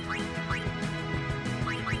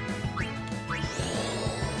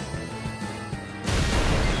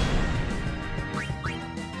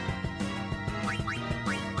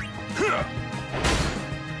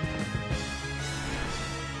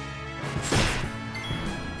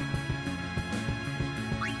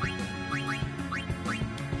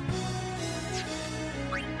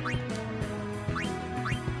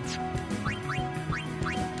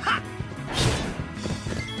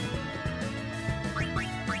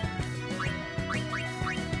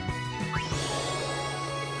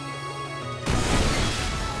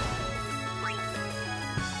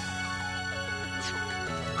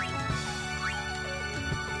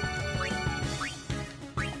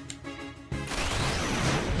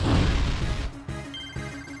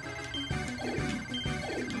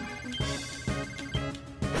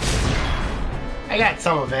 got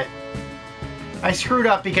some of it. I screwed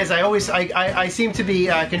up because I seem to be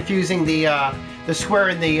confusing the square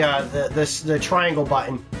and the triangle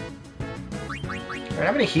button. Alright,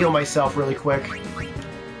 I'm gonna heal myself really quick.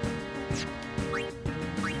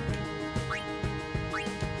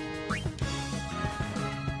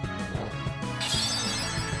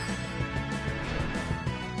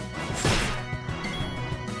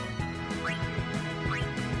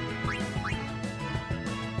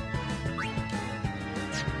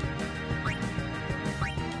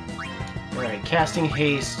 Alright, casting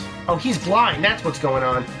haste. Oh, he's blind, that's what's going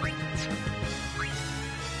on.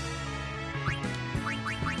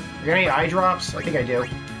 You got any eye drops? I think I do.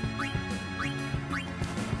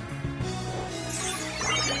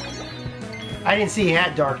 I didn't see he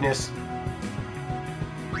had darkness.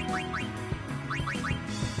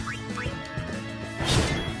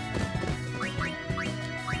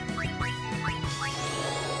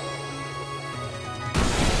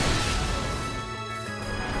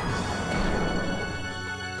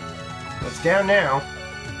 It's down now.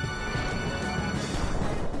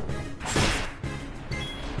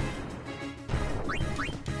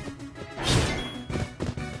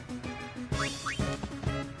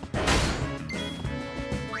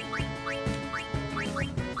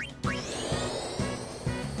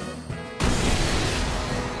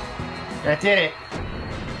 That did it.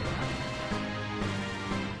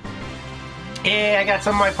 Yeah, I got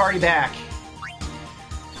some of my party back.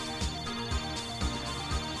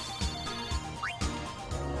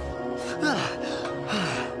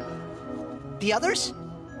 The others?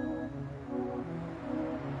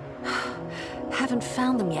 Haven't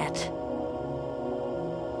found them yet.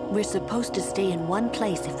 We're supposed to stay in one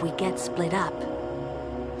place if we get split up.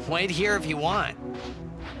 Wait here if you want.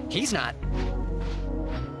 He's not.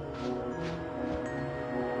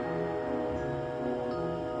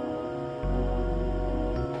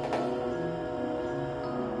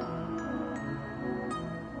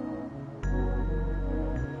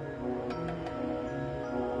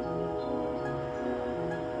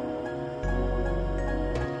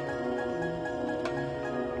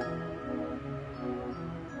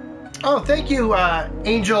 Oh, thank you,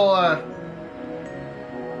 Angel.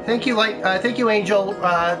 Thank you, Angel.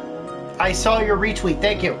 I saw your retweet.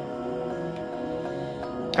 Thank you.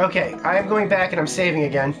 Okay, I am going back and I'm saving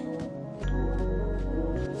again.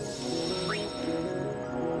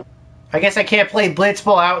 I guess I can't play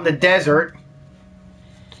Blitzball out in the desert.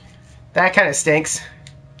 That kind of stinks.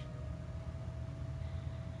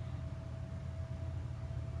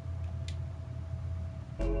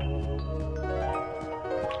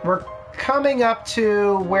 We're coming up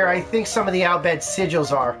to where I think some of the Al Bhed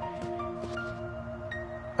sigils are.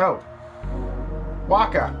 Oh.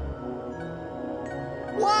 Wakka.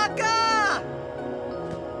 Wakka!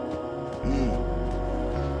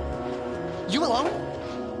 You alone?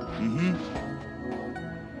 Mm-hmm.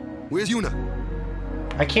 Where's Yuna?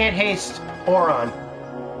 I can't haste Auron.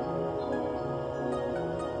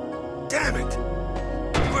 Damn it!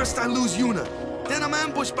 First I lose Yuna, then I'm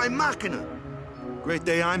ambushed by Machina. Great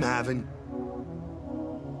day I'm having.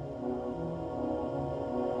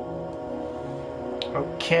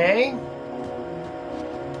 Okay.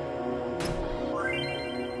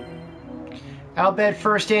 Al Bhed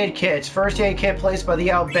first aid kits. First aid kit placed by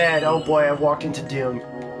the Al Bhed. Oh boy, I've walked into Dune.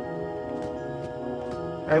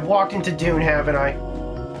 I've walked into Dune, haven't I?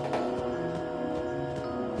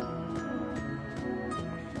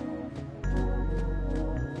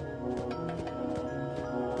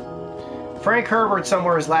 Frank Herbert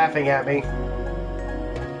somewhere is laughing at me.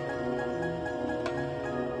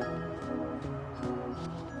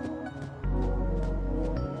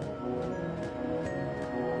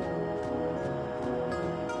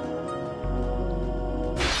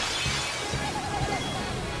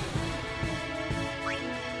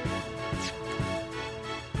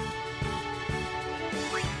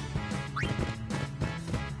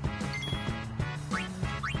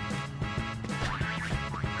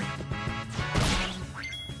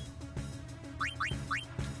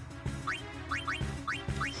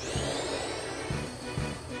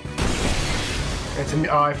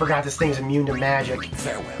 Oh, I forgot this thing's immune to magic.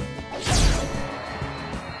 Farewell.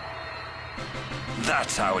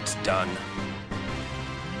 That's how it's done.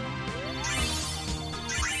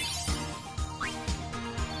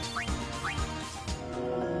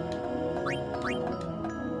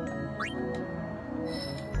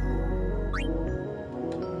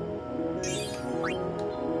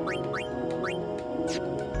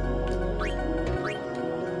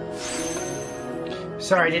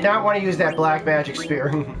 Sorry, I did not want to use that black magic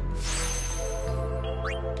spear.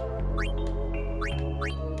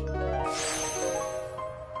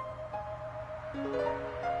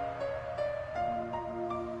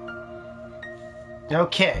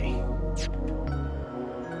 Okay.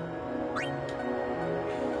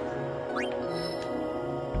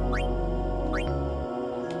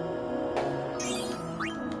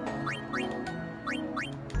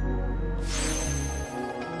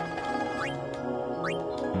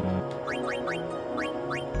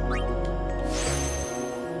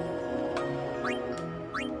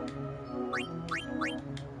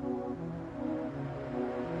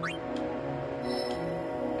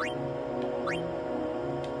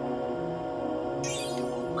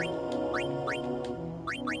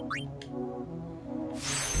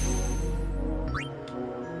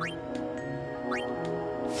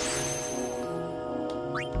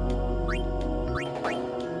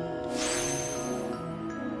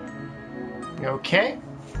 Okay.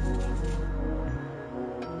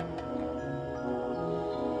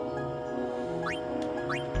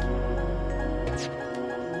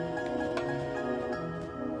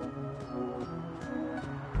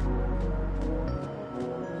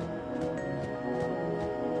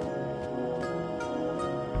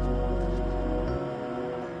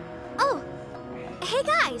 Oh, hey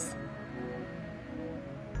guys.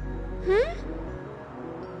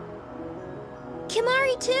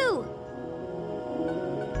 Kimahri too.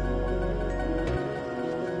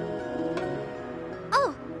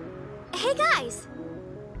 Oh, hey guys.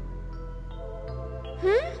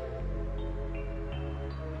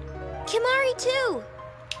 Kimahri too.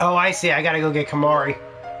 Oh, I see. I gotta go get Kimahri.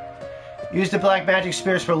 Use the black magic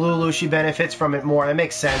spears for Lulu. She benefits from it more. That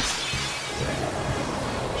makes sense.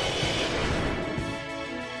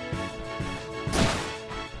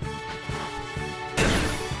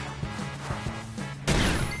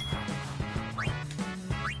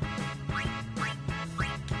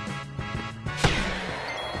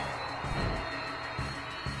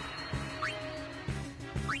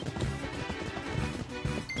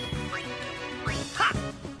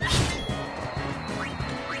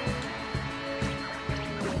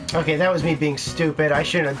 Okay, that was me being stupid. I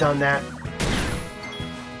shouldn't have done that.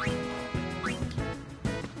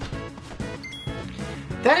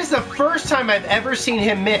 That is the first time I've ever seen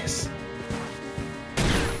him miss.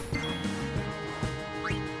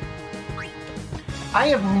 I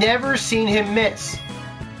have never seen him miss.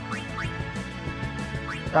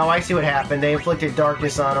 Oh, I see what happened. They inflicted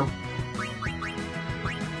darkness on him.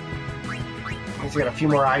 He's got a few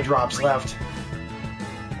more eye drops left.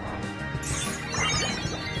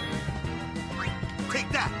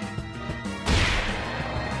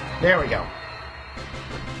 There we go.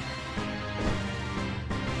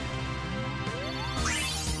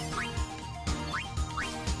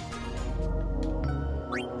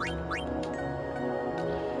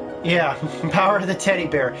 Yeah, power of the teddy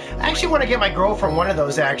bear. I actually want to get my girlfriend one of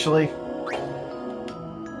those, actually.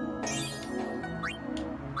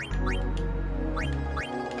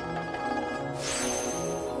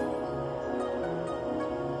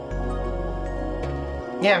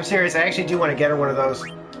 Yeah, I'm serious. I actually do want to get her one of those.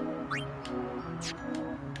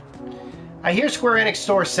 I hear Square Enix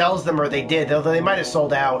store sells them, or they did, although they might have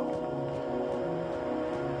sold out.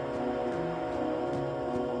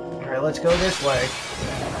 Alright, let's go this way.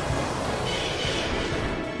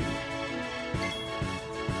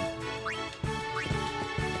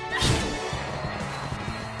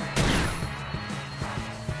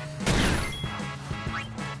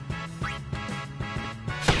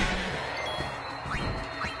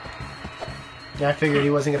 Yeah, I figured he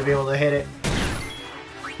wasn't going to be able to hit it.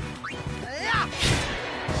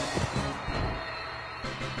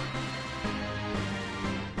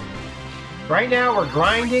 Right now, we're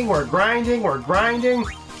grinding, we're grinding, we're grinding.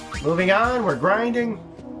 Moving on, we're grinding.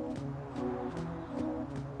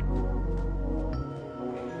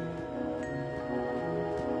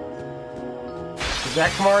 Is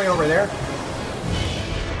that Kimahri over there?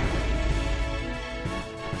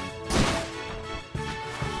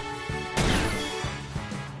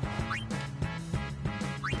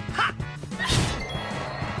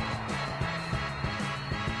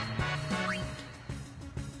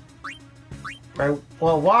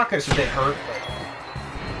 Well, Wakka's a bit hurt, but...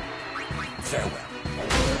 Farewell.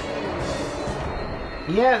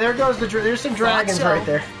 Yeah, there goes the... There's some dragons right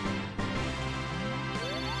there.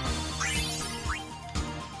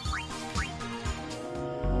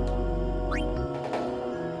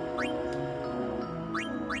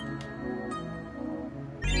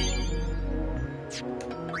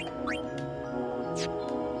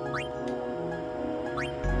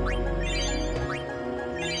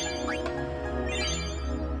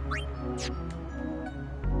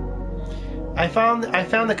 I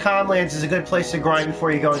found the Conlands is a good place to grind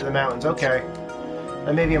before you go into the mountains. Okay.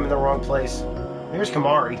 And maybe I'm in the wrong place. Here's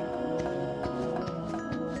Kimahri.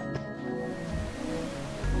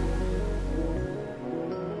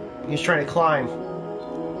 He's trying to climb.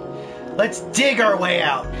 Let's dig our way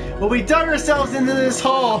out. Well, we dug ourselves into this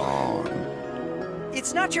hole.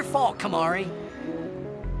 It's not your fault, Kamari.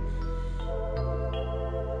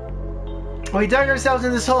 We dug ourselves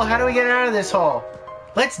in this hole. How do we get out of this hole?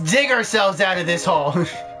 Let's dig ourselves out of this hole.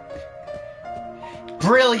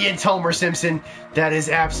 Brilliant, Homer Simpson. That is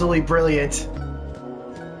absolutely brilliant.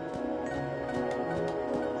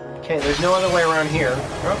 Okay, there's no other way around here.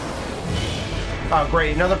 Oh,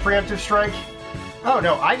 great. Another preemptive strike? Oh,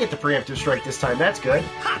 no, I get the preemptive strike this time. That's good.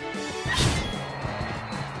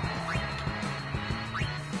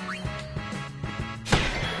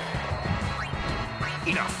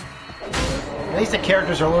 Enough. At least the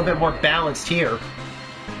characters are a little bit more balanced here.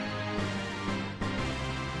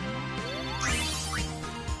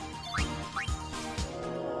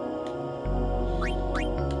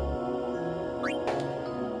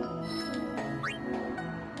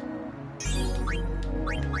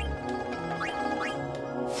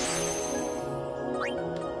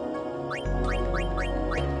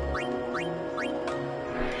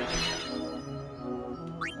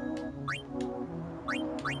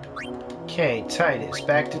 Okay, Titus.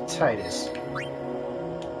 Back to Titus.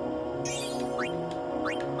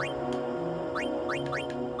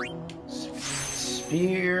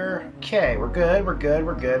 Spear. Okay, we're good, we're good,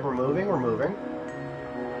 we're good. We're moving, we're moving.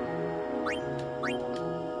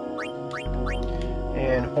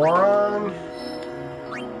 And Horon.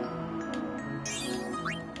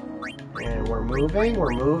 And we're moving,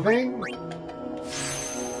 we're moving.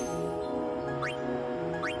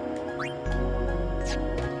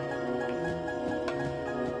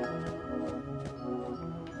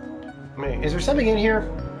 Wait, is there something in here?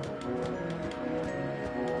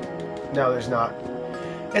 No, there's not.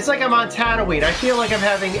 It's like I'm on Tatooine. I feel like I'm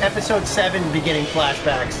having Episode 7 beginning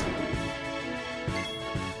flashbacks.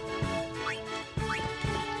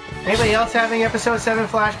 Anybody else having Episode 7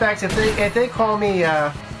 flashbacks? If they call me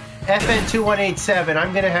FN2187,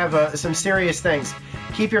 I'm gonna have some serious things.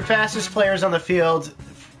 Keep your fastest players on the field,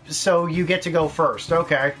 so you get to go first.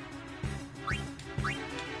 Okay.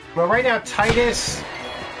 Well, right now Titus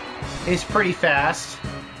is pretty fast.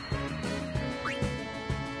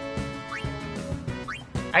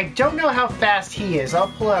 I don't know how fast he is. I'll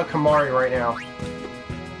pull out Kamari right now.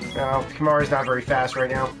 No, Kamari's not very fast right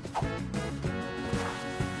now.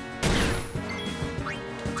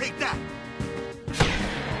 Take that!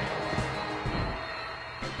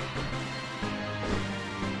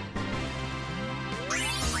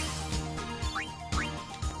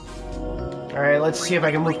 Alright, let's see if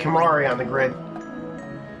I can move Kamari on the grid.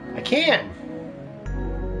 I can!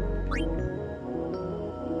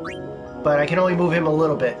 But I can only move him a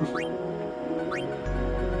little bit.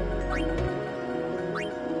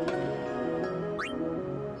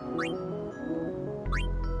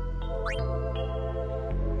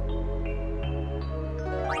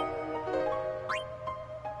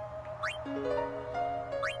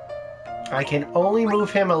 I can only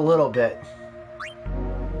move him a little bit.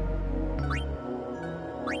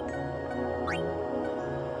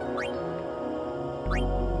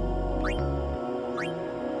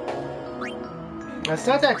 It's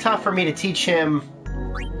not that tough for me to teach him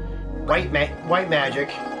white magic.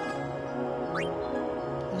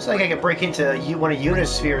 Looks like I could break into one of Yuna's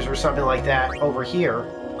spheres or something like that over here.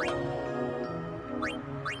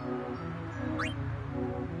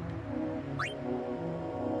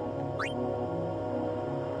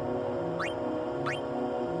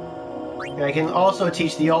 And I can also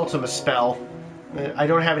teach the Ultima spell. I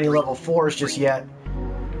don't have any level 4s just yet.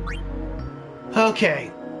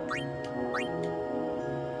 Okay.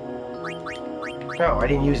 Oh, I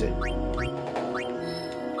didn't use it.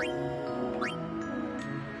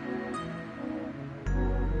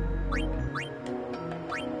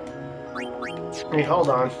 Wait, hold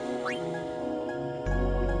on.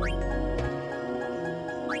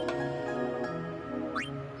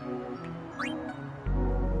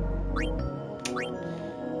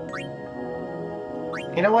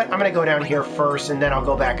 You know what? I'm gonna go down here first, and then I'll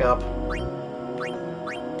go back up.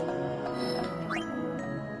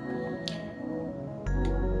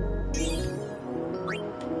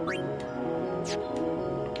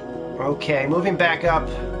 Okay, moving back up.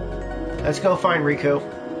 Let's go find Riku.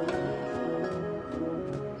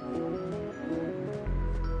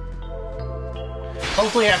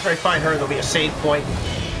 Hopefully after I find her, there'll be a save point.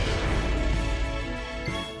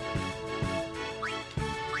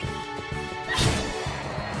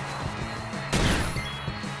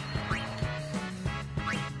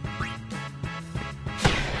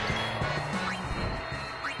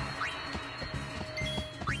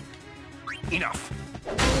 Enough.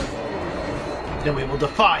 Then we will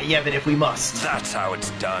defy Yevon if we must. That's how it's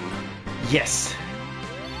done. Yes.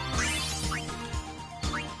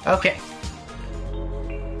 Okay.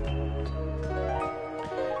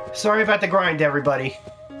 Sorry about the grind, everybody.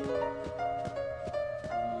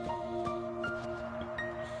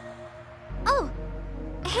 Oh,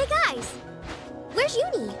 hey guys. Where's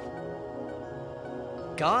Uni?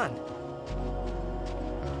 Gone.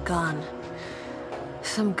 Gone.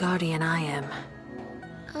 Some guardian I am.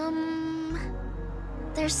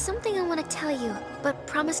 There's something I want to tell you, but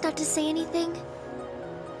promise not to say anything.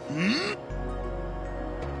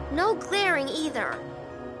 No glaring either.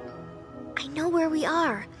 I know where we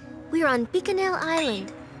are. We're on Bikanel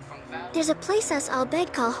Island. There's a place us Al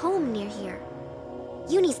Bhed call home near here.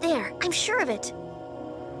 Uni's there, I'm sure of it.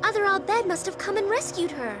 Other Al Bhed must have come and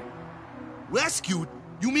rescued her. Rescued?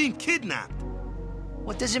 You mean kidnapped?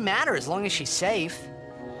 What does it matter as long as she's safe?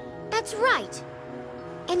 That's right.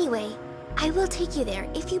 Anyway, I will take you there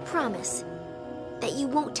if you promise that you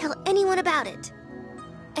won't tell anyone about it.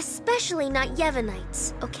 Especially not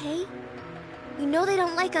Yevonites, okay? You know they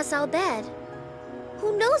don't like us Al Bhed.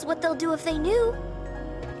 Who knows what they'll do if they knew?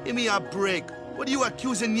 Give me a break. What are you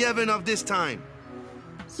accusing Yevon of this time?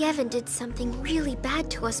 Yevon did something really bad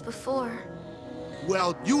to us before.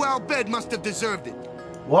 Well, you Al Bhed must have deserved it.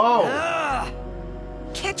 Whoa. Ugh.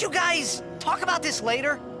 Can't you guys talk about this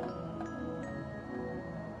later?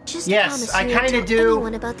 Just Yes, promise I you won't kind of tell do.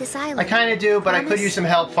 anyone about this island. I kind of do, but I could Promise? use some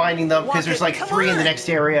help finding them because there's like Come 3 in the on. next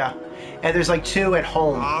area, and there's like 2 at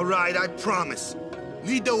home. All right, I promise.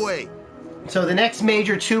 Lead the way. So the next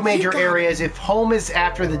two major got it. areas, if home is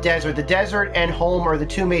after the desert and home are the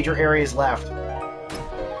 2 major areas left.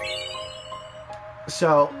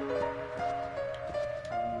 So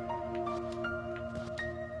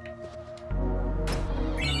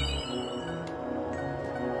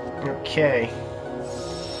okay.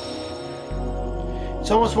 It's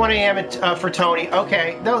almost 1 a.m. For Tony.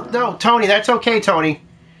 Okay. No, Tony, that's okay, Tony.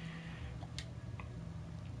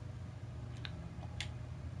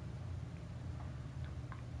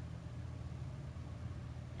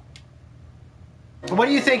 What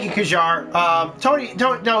are you thinking, Kajar? Tony,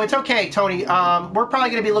 no, it's okay, Tony. We're probably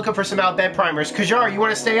going to be looking for some Al Bhed primers. Kajar, you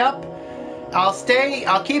want to stay up? I'll stay.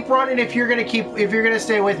 I'll keep running if you're going to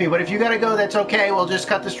stay with me. But if you got to go, that's okay. We'll just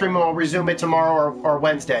cut the stream and we'll resume it tomorrow or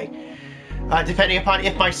Wednesday. Depending upon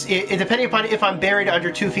if I'm buried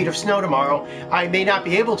under 2 feet of snow tomorrow, I may not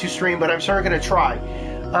be able to stream, but I'm sure going to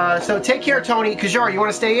try. So take care, Tony. Kajar, you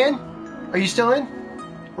want to stay in? Are you still in?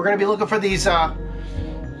 We're going to be looking for these.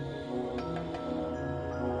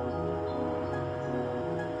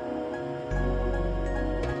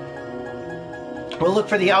 We'll look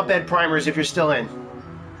for the Al Bhed primers if you're still in.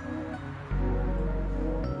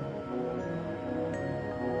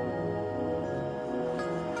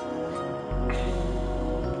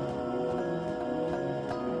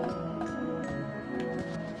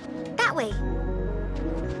 That way.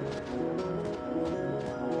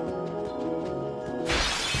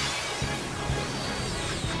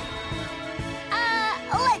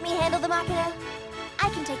 Let me handle the Machina. I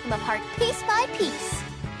can take them apart piece by piece.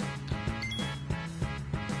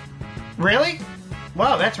 Really?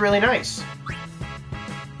 Wow, that's really nice.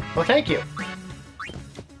 Well, thank you.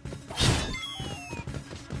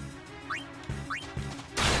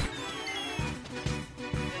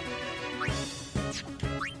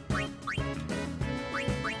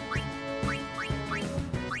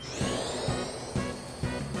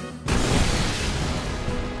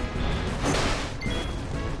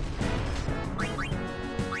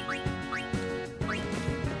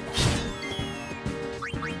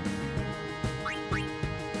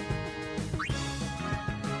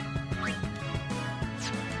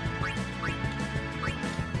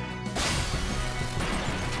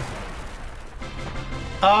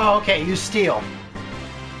 Oh, okay, use steel.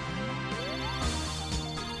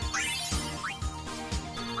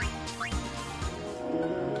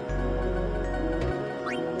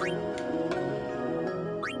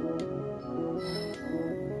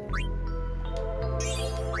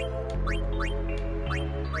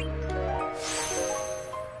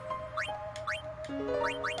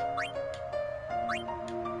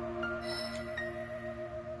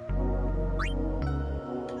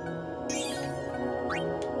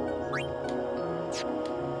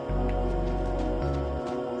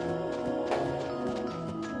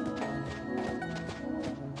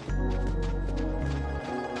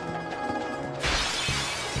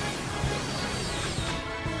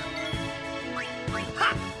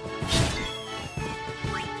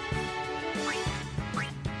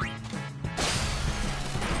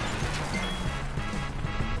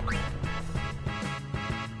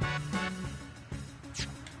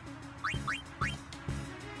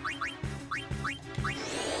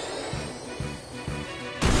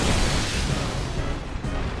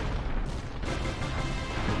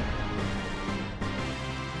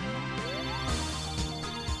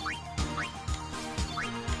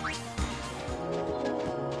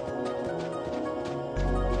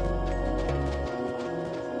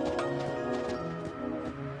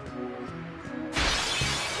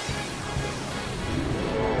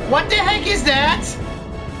 What the heck is that?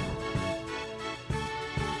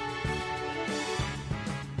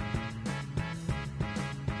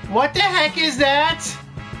 What the heck is that?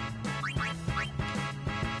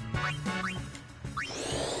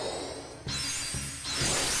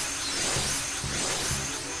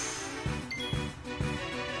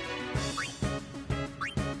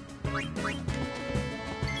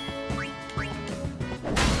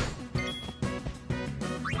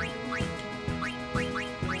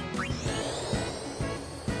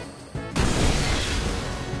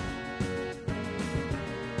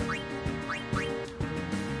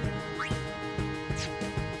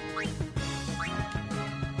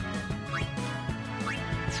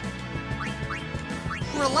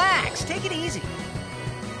 Relax, take it easy.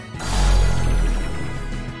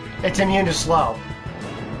 It's immune to slow.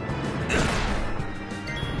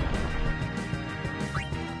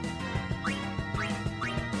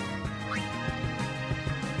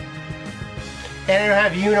 And I don't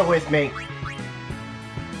have Yuna with me.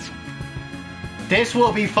 This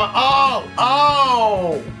will be fun. Oh!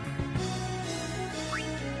 Oh!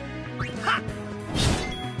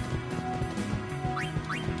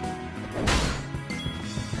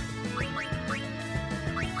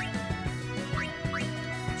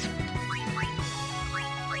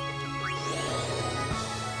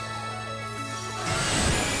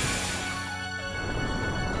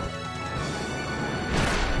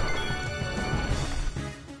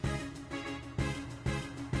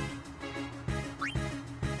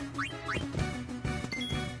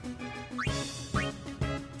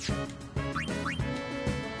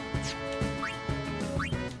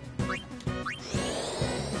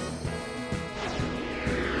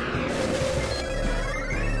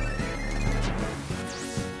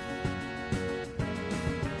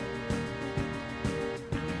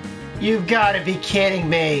 You've got to be kidding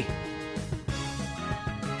me.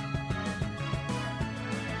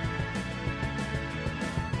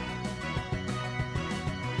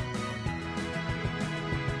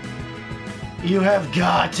 You have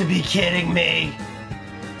got to be kidding me.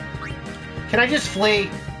 Can I just flee?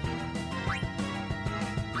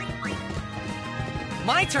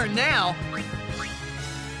 My turn now.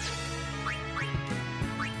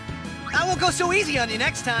 I won't go so easy on you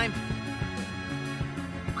next time.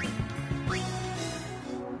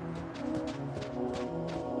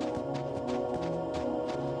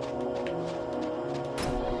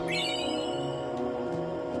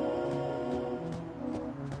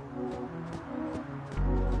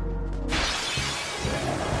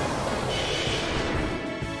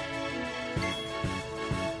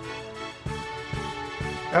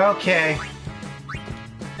 Okay.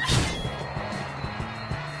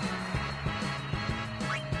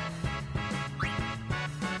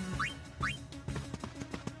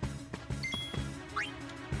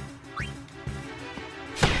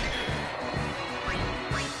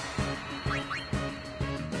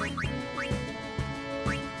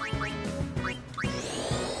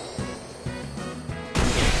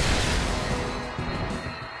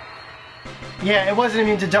 Yeah, it wasn't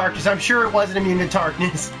immune to darkness. I'm sure it wasn't immune to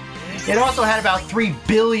darkness. It also had about 3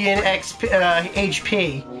 billion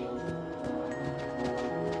HP.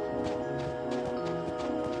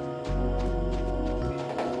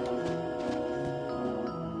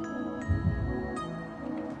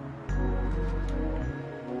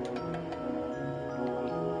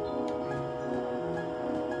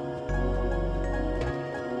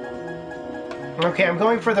 Okay, I'm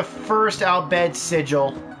going for the first Al Bhed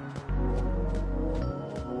sigil.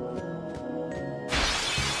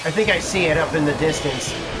 I think I see it up in the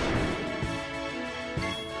distance.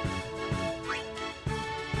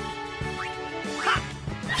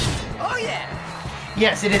 Oh yeah!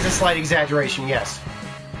 Yes, it is a slight exaggeration, yes.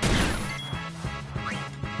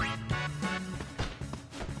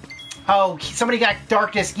 Oh, somebody got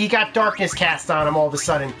darkness. He got darkness cast on him all of a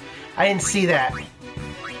sudden. I didn't see that. Do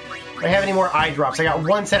I have any more eye drops? I got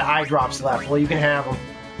one set of eye drops left. Well, you can have them.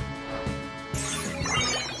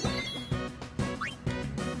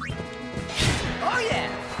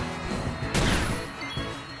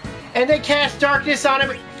 And they cast darkness on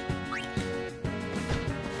him.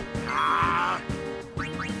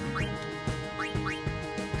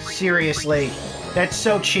 Seriously, that's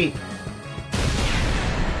so cheap.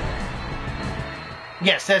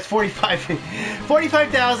 Yes, that's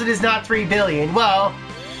 45,000 is not 3 billion. Well,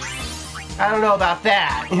 I don't know about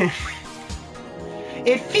that.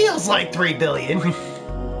 It feels like 3 billion.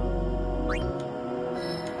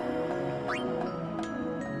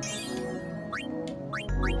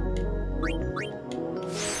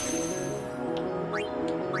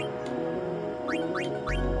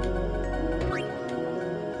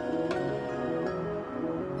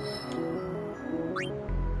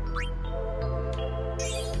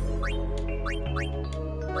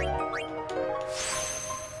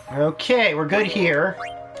 Okay, we're good here.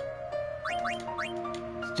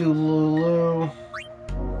 Let's do Lulu.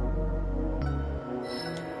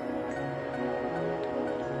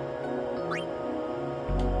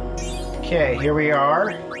 Okay, here we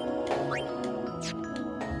are.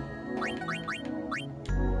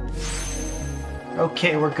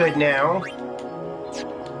 Okay, we're good now.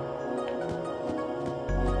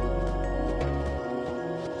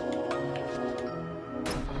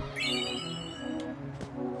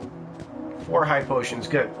 Four high potions,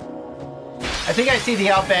 good. I think I see the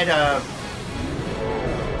outbed,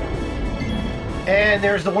 and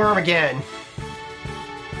there's the worm again.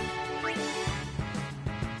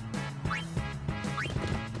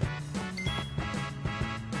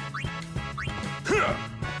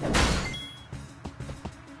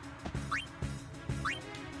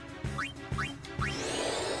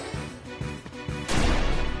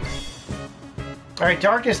 Alright,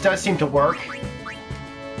 darkness does seem to work.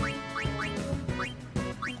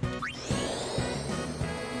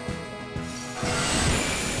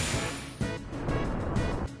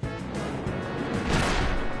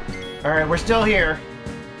 Alright, we're still here.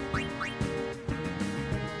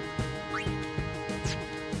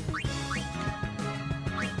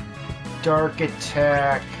 Dark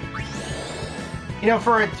attack. You know,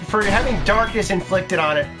 for having darkness inflicted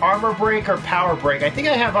on it, armor break or power break? I think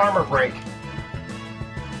I have armor break.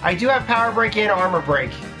 I do have power break and armor break.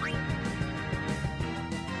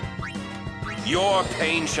 Your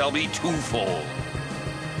pain shall be twofold.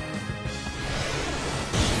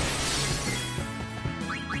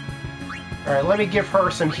 Alright, let me give her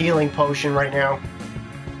some healing potion right now.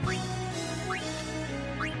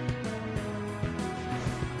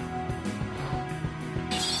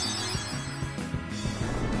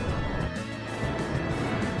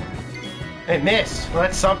 It missed. Well,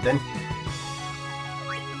 that's something.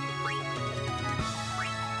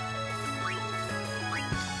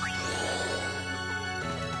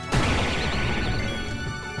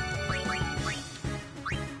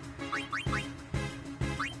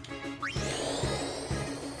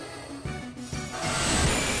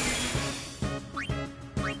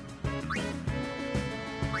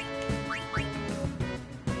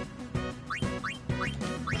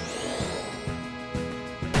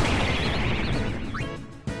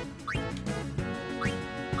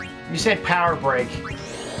 You said power break.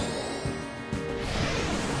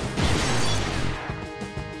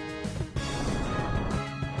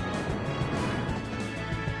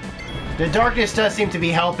 The darkness does seem to be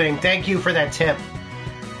helping. Thank you for that tip.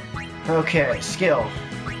 Okay, skill.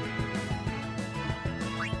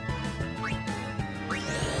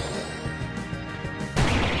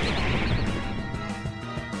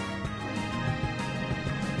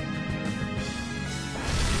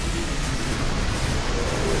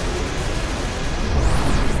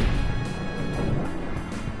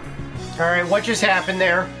 Alright, what just happened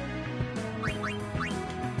there?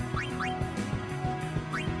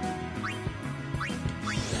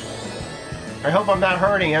 I hope I'm not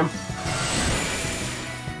hurting him.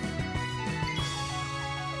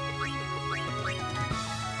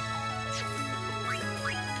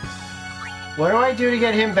 What do I do to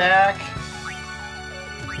get him back?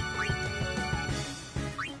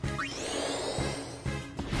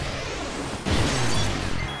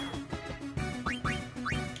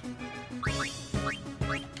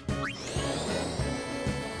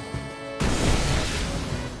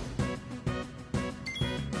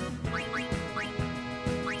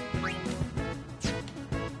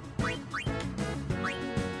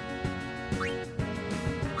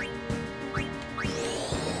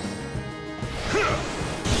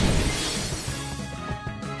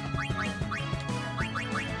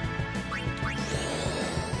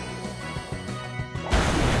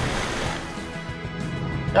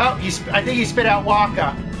 Oh, I think he spit out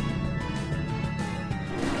Wakka.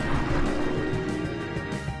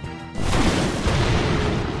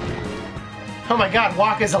 Oh my god,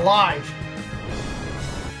 Wakka's alive.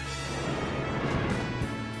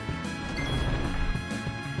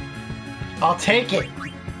 I'll take it.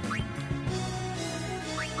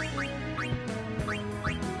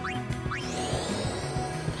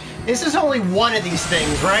 This is only one of these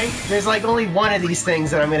things, right? There's like only one of these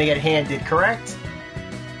things that I'm gonna get handed, correct?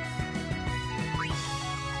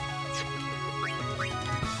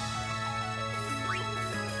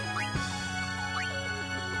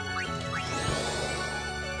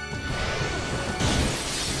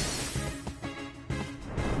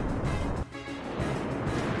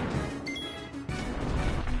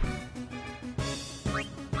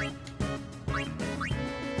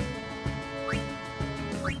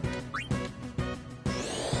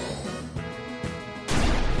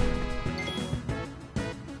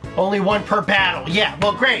 Only one per battle. Yeah,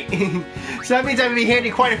 well, great. So that means I'm going to be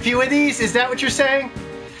handing quite a few of these? Is that what you're saying?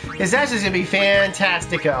 Is that just going to be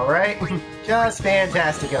fantastico, right? Just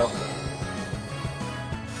fantastico.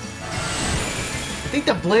 I think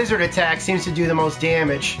the blizzard attack seems to do the most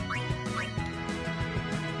damage.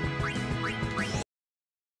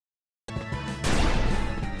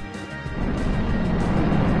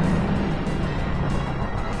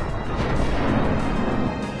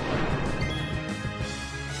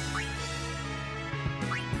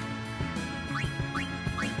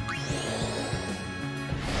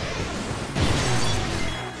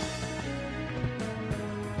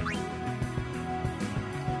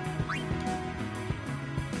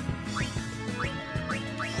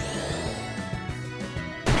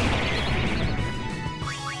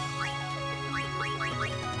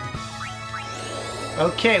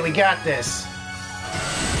 Okay, we got this.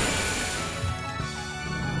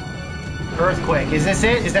 Earthquake. Is this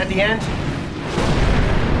it? Is that the end?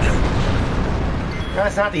 No,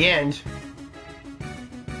 it's not the end.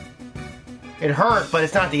 It hurt, but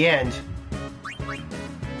it's not the end.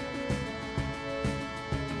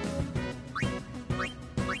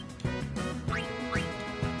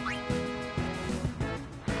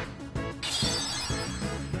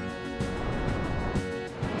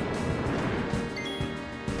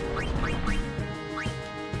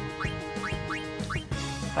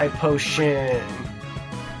 High potion.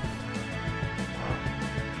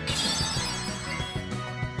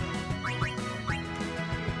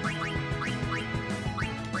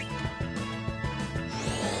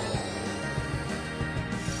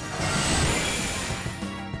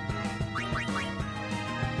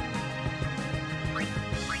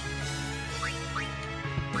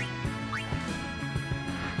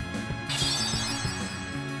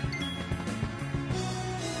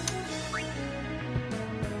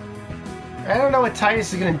 I don't know what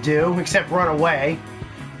Tidus is going to do, except run away.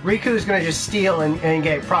 Riku's going to just steal and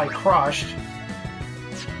get probably crushed.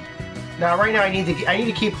 Now, right now, I need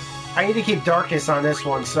to keep darkness on this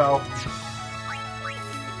one, so.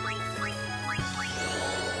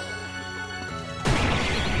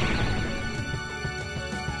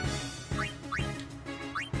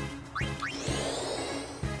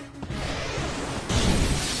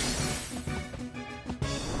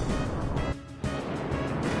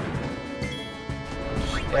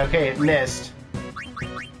 Okay, it missed.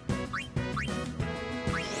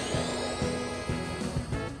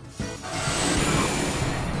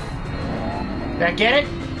 Did I get it?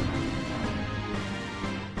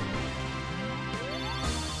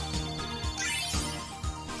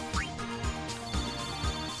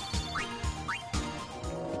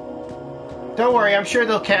 Don't worry, I'm sure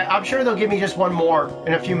they'll give me just one more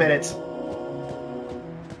in a few minutes.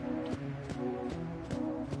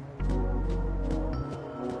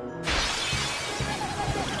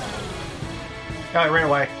 Oh, it ran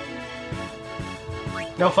away.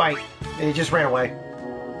 No fight. It just ran away.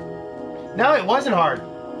 No, it wasn't hard.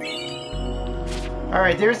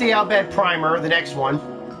 Alright, there's the Al Bhed Primer, the next one.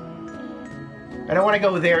 I don't want to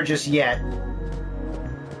go there just yet. I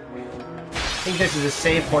think this is a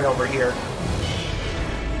save point over here.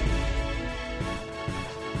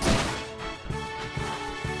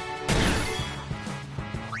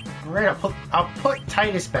 Alright, I'll put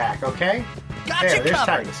Tidus back, okay? Gotcha, there's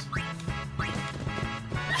covered. Tidus.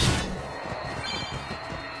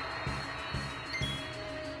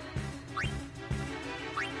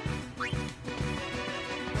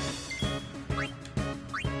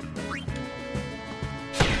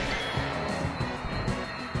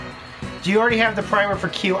 Do you already have the primer for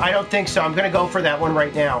Q? I don't think so. I'm going to go for that one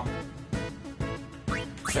right now.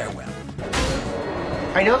 Farewell.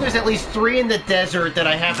 I know there's at least 3 in the desert that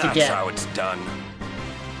I have to get. That's how it's done.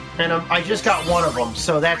 And I just got one of them,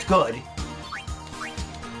 so that's good.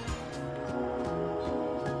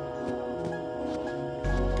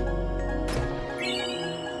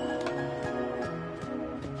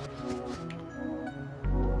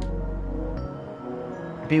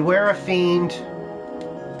 Beware a fiend.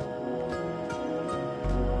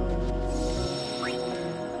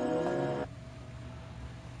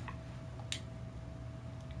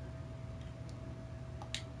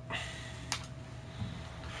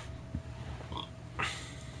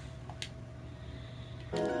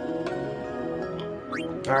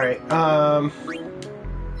 Alright,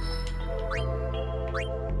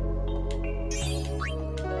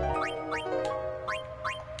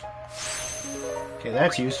 okay,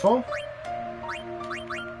 that's useful.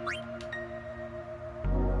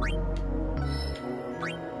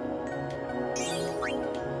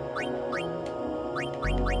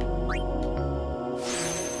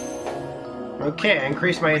 Okay, I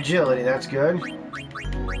increased my agility. That's good.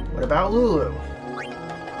 What about Lulu?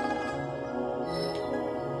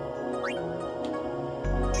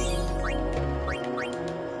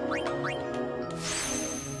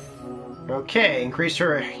 Okay, increase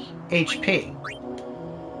her HP.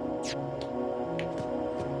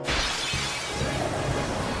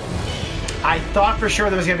 I thought for sure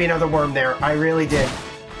there was going to be another worm there. I really did.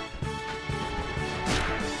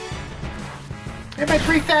 And my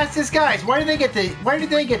three fastest guys. Why did they get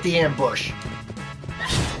the ambush?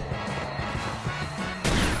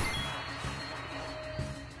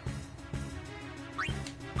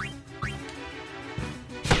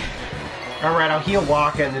 Alright, I'll heal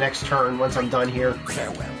Wakka in the next turn once I'm done here.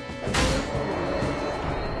 Farewell.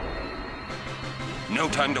 No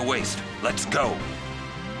time to waste. Let's go.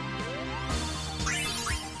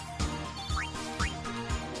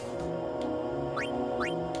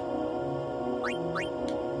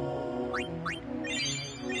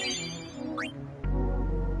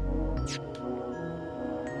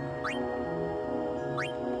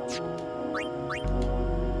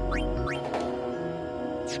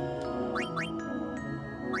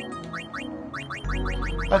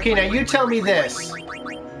 Okay, now you tell me this.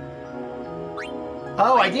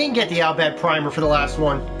 Oh, I didn't get the Albed Primer for the last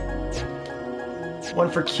one. One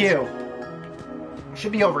for Q.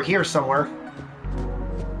 Should be over here somewhere.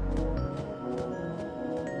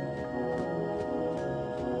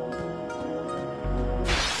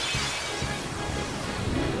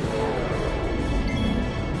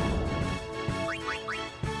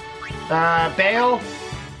 Bale?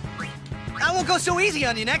 I won't go so easy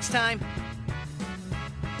on you next time.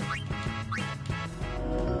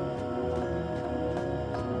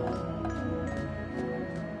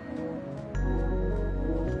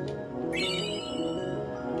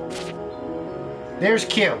 There's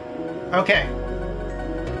Q. Okay.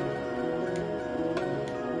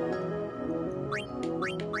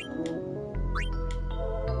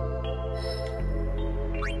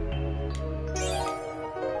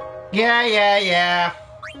 Yeah.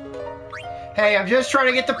 Hey, I'm just trying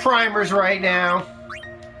to get the primers right now.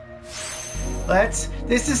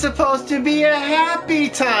 This is supposed to be a happy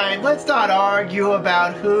time. Let's not argue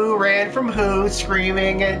about who ran from who,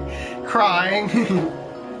 screaming and crying.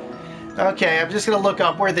 Okay, I'm just gonna look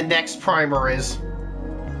up where the next primer is.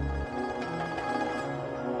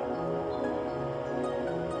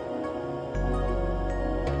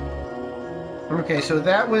 Okay, so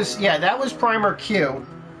that was primer Q.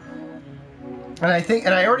 And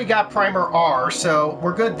I already got primer R, so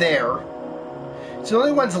we're good there. So the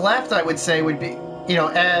only ones left I would say would be,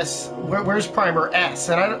 S. Where's primer S?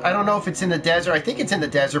 And I don't know if it's in the desert. I think it's in the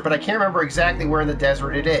desert, but I can't remember exactly where in the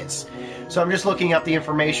desert it is. So I'm just looking up the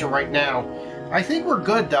information right now. I think we're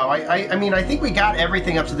good, though. I mean, I think we got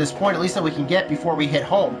everything up to this point, at least that we can get before we hit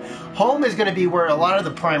home. Home is going to be where a lot of the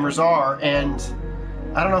primers are, and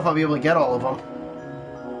I don't know if I'll be able to get all of them.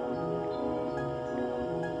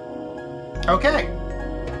 Okay.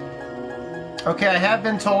 Okay, I have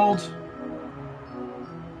been told...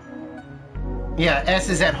 Yeah, S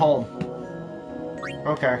is at home.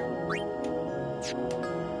 Okay.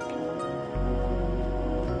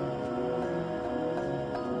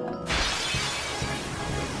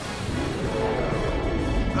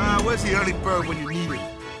 Where's the early bird when you need it?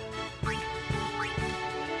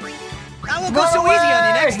 I won't go so easy on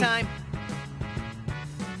you next time.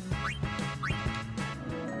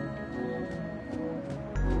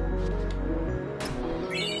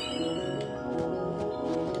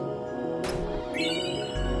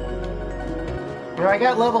 I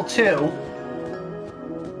got level 2.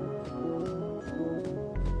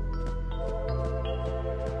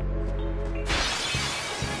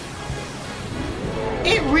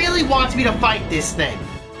 It really wants me to fight this thing.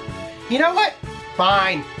 You know what?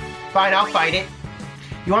 Fine. Fine, I'll fight it.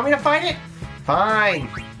 You want me to fight it? Fine.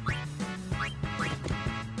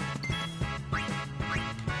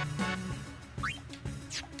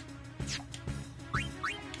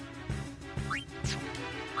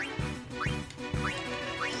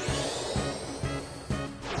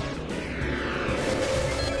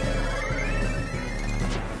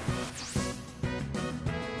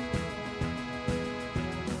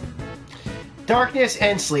 Darkness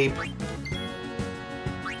and sleep.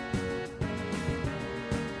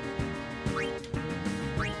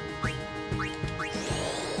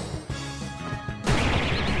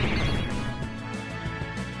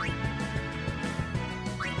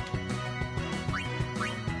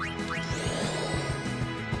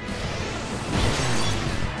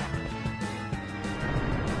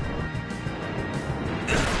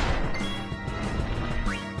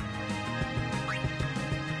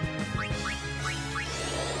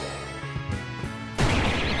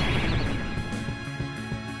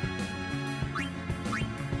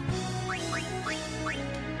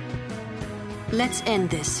 Let's end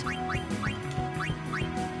this. See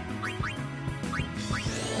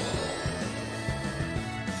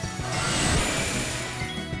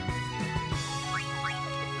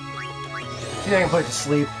if I can put it to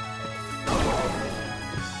sleep.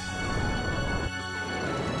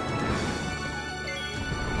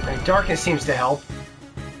 Right, darkness seems to help.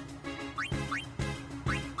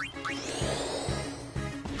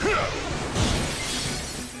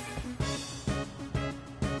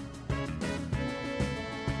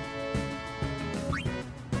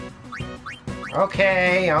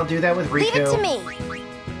 Okay, I'll do that with Riku. Leave it to me.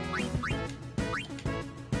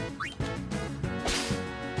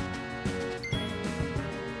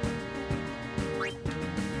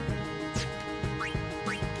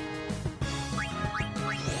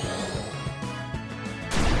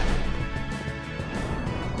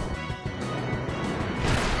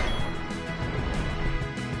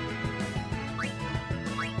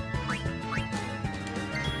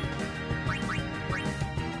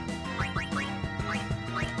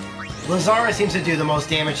 Lazara seems to do the most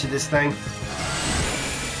damage to this thing.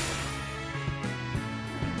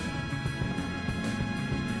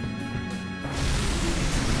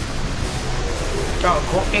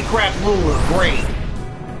 Oh, it grabbed Lulu. Great.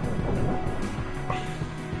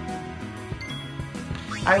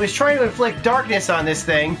 I was trying to inflict darkness on this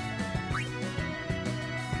thing.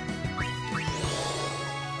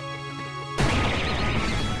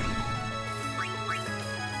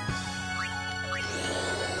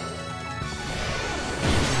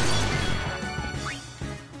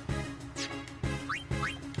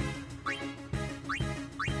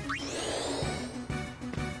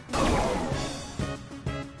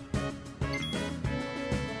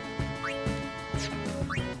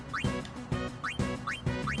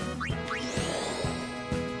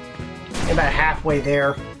 About halfway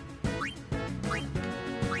there.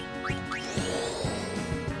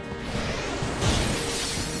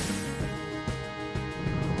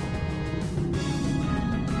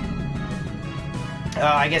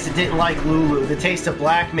 I guess it didn't like Lulu. The taste of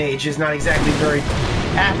Black Mage is not exactly very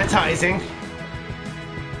appetizing.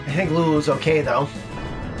 I think Lulu's okay though.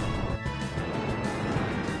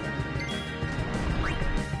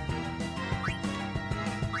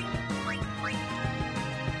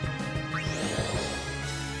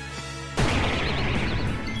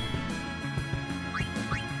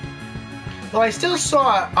 Well, I still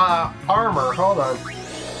saw armor. Hold on.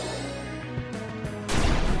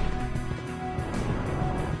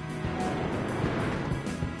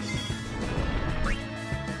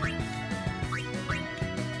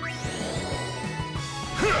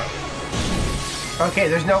 Okay,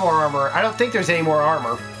 there's no more armor. I don't think there's any more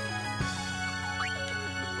armor.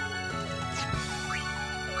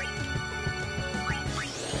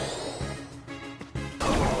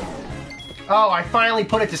 Oh, I finally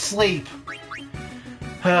put it to sleep.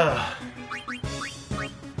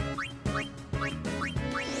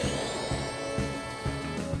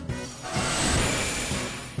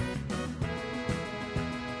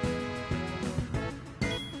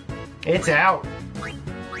 It's out.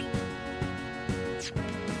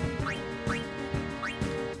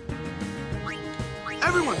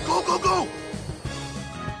 Everyone, go, go, go!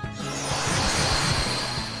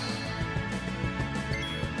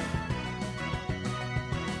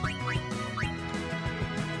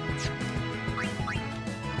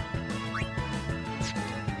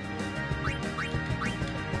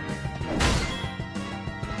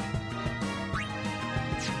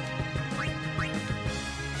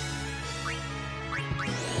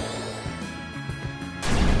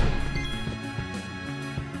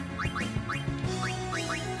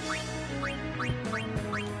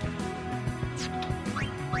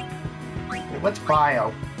 What's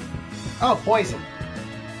bio? Oh, poison.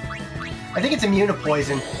 I think it's immune to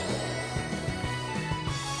poison.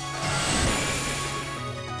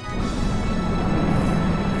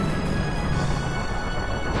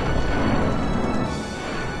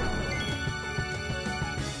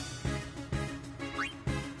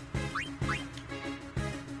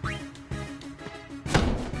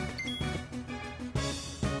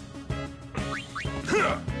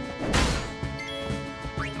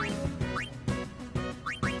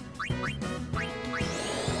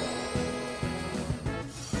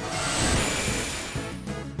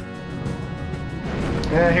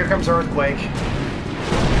 Here comes Earthquake.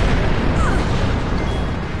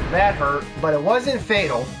 That hurt, but it wasn't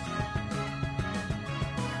fatal.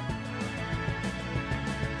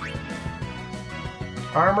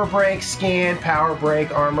 Armor break, scan, power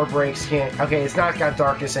break, armor break, scan. Okay, it's not got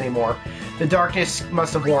darkness anymore. The darkness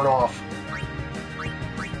must have worn off.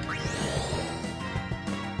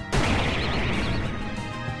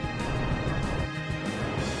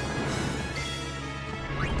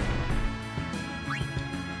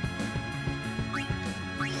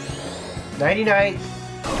 Nighty-night.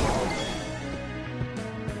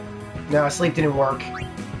 No, sleep didn't work.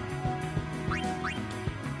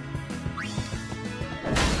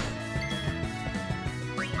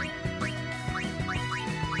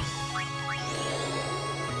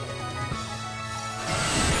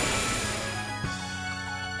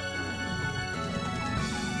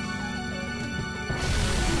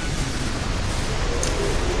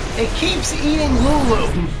 It keeps eating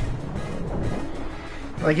Lulu.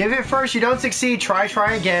 Like, if at first you don't succeed, try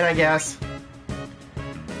again, I guess.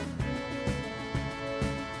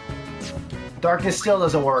 Darkness still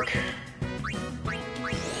doesn't work.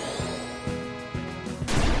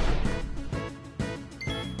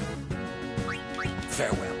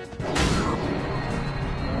 Farewell.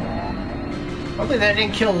 Hopefully that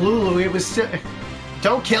didn't kill Lulu. It was still...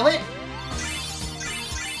 Don't kill it?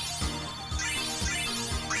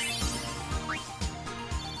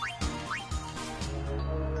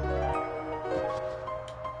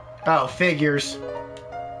 Oh, figures.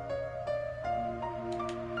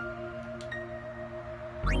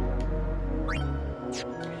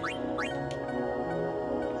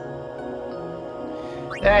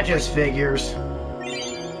 That just figures.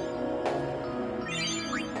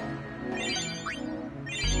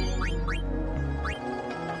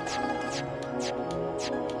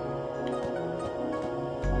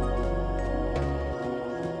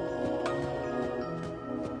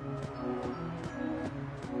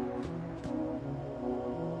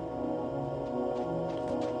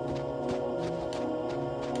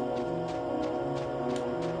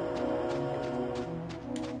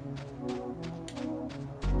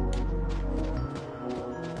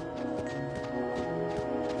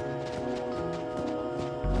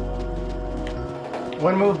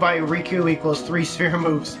 One move by Riku equals 3 sphere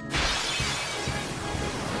moves.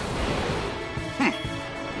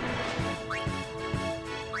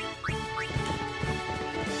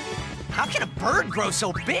 How can a bird grow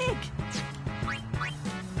so big?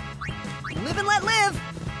 Live and let live.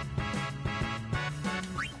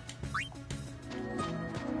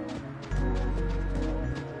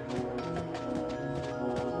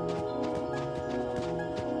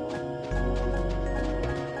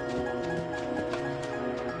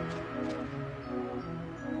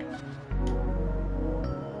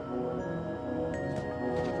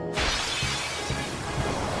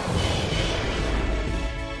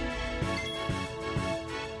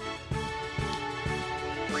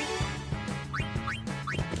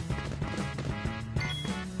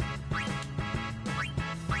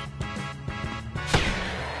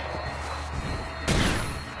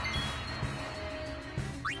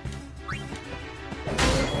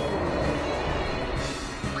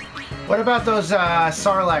 What about those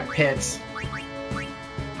Sarlacc pits?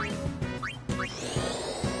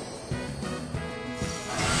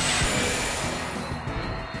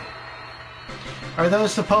 Are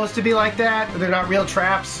those supposed to be like that? They're not real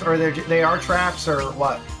traps, or they are traps, or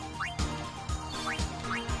what?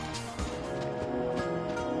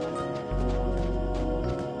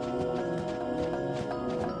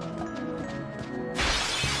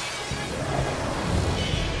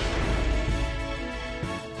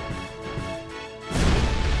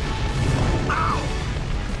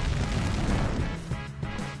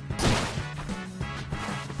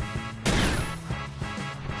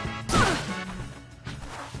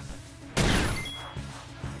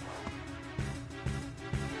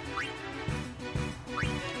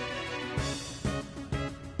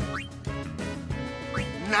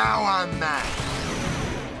 Now I'm mad.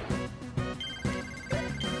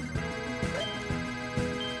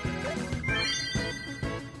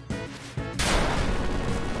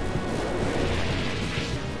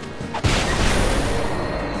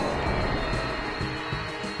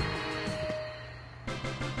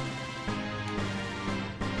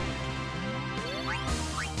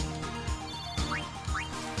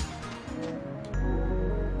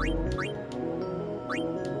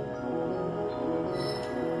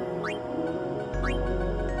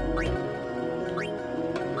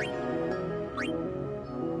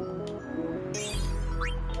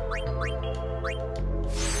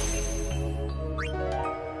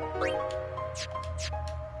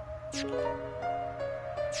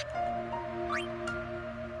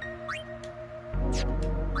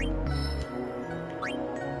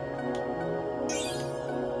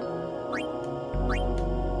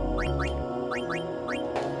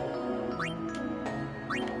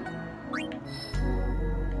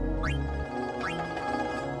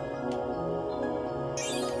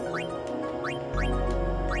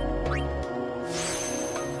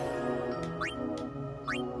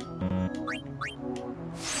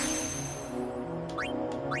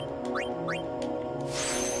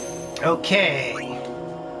 Okay.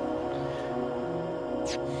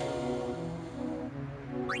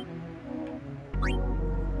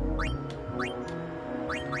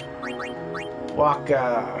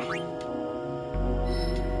 Waka.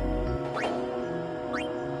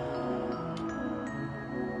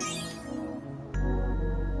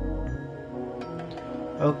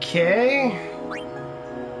 Okay.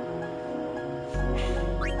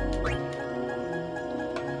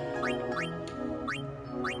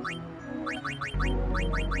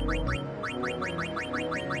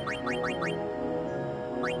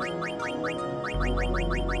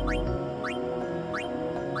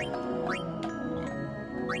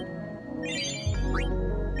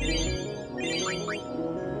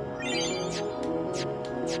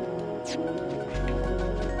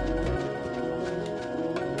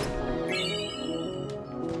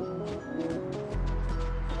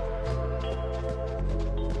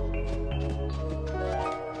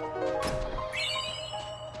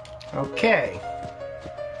 Okay.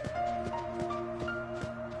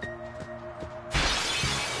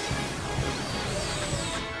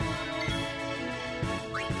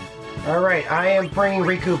 Alright, I am bringing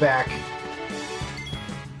Riku back.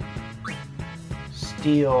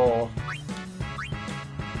 Steel.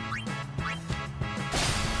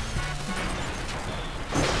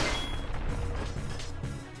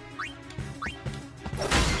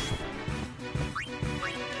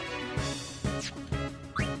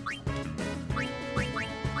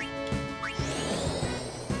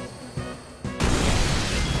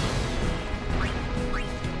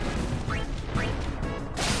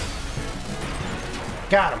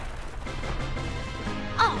 Got him.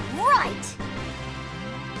 All right.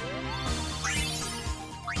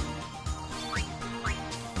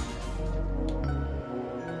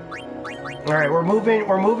 All right, we're moving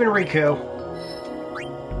Riku.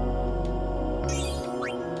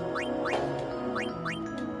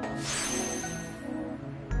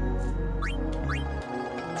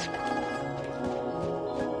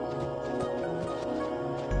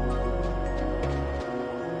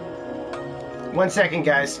 One second,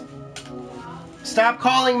 guys. Stop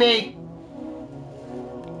calling me.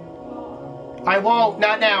 I won't.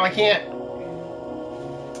 Not now. I can't.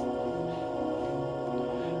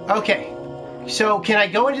 Okay. So, can I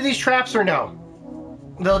go into these traps or no?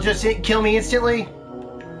 They'll just kill me instantly?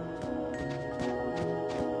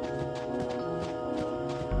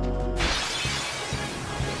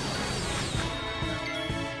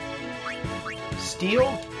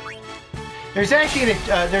 Steel? There's actually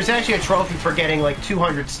a trophy for getting like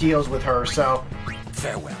 200 steals with her, so...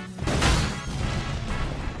 Farewell.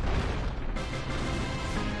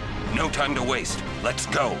 No time to waste. Let's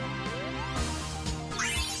go.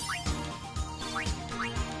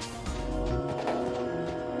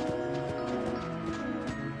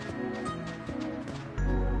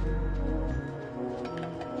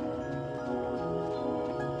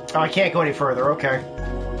 Oh, I can't go any further, okay.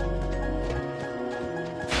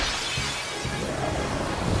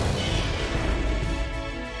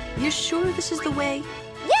 You sure this is the way?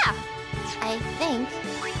 Yeah, I think.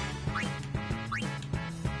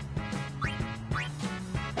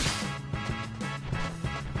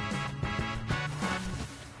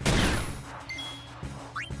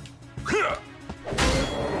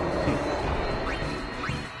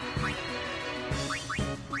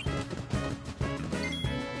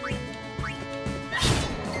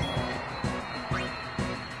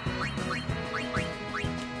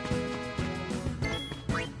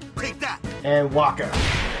 And Waka.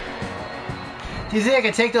 Do you think I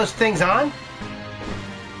can take those things on?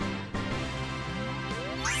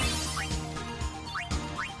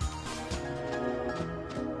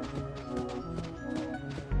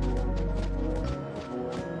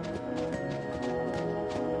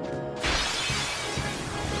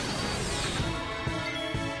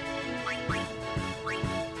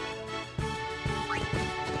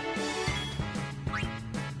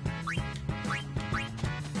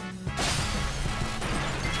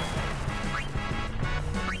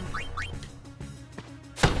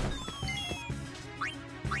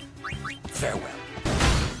 Farewell.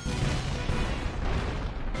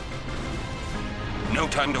 No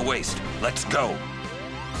time to waste. Let's go.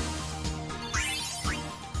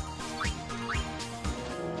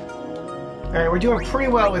 Alright, we're doing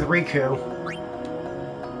pretty well with Riku.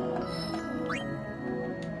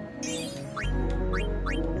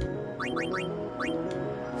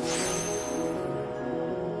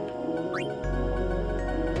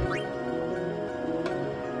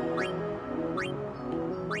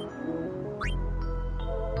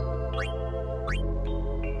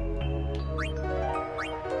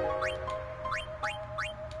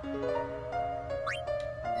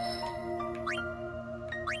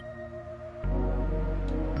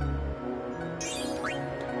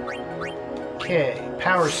 Okay,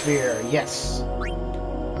 power sphere, yes.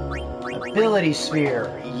 Ability sphere,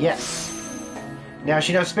 yes. Now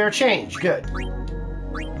she knows spare change, good.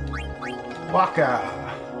 Waka.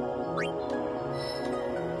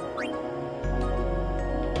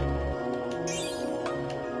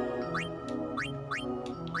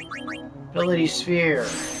 Ability sphere.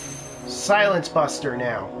 Silence buster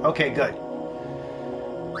now. Okay, good.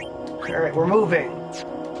 Alright, we're moving.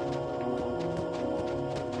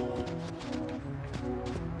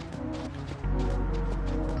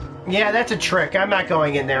 Yeah, that's a trick. I'm not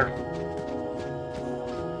going in there.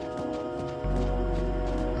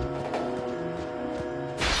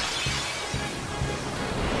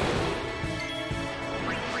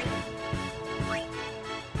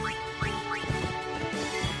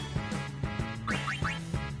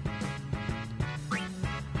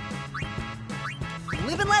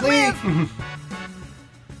 Live and let live!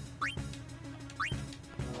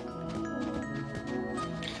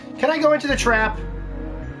 Can I go into the trap?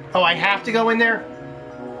 Oh, I have to go in there?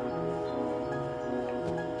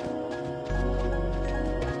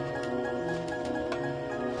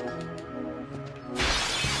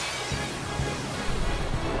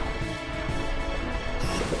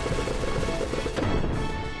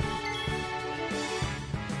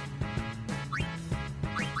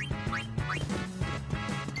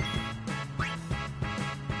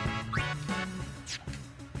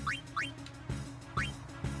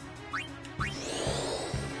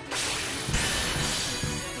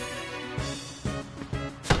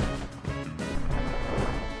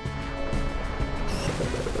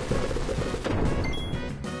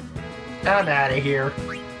 I'm out of here.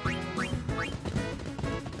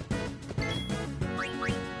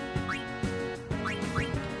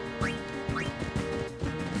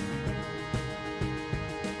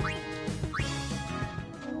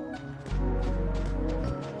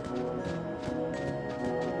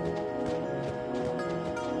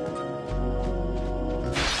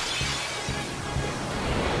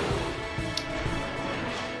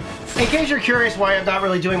 In case you're curious why I'm not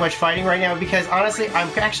really doing much fighting right now, because honestly, I'm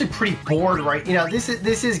actually pretty bored right. You know, this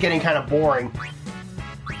is getting kind of boring.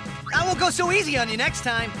 I won't go so easy on you next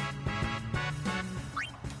time.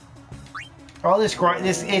 All this grind,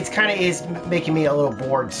 it's kind of is making me a little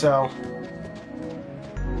bored. So,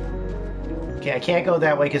 okay, I can't go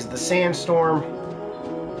that way because of the sandstorm.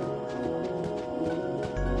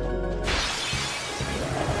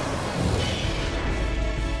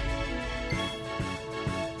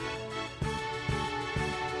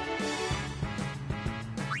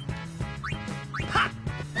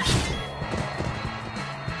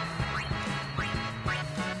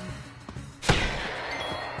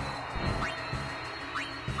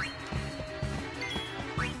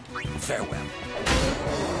 Farewell.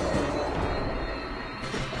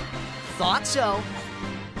 Thought so.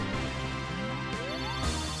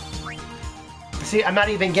 See, I'm not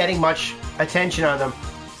even getting much attention on them.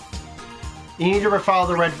 You need to follow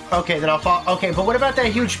the red. Okay, then I'll follow. Okay, but what about that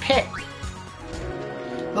huge pit?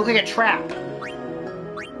 Look like a trap.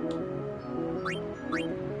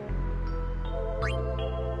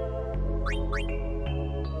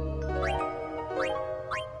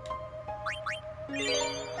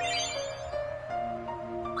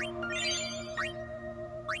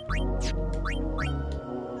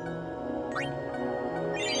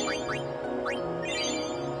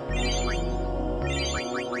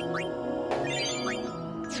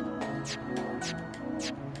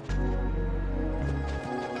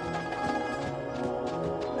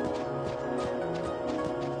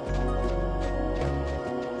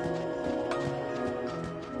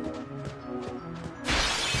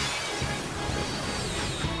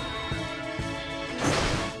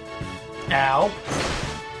 Ow.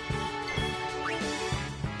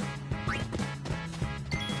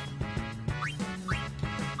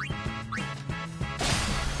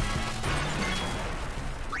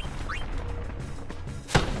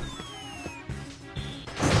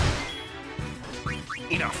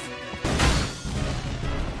 Enough.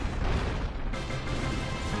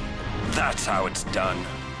 That's how it's done.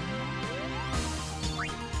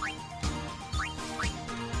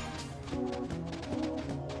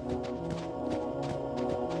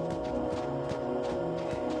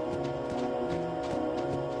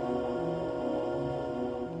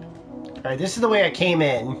 Alright, this is the way I came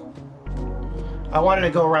in. I wanted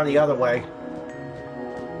to go around the other way.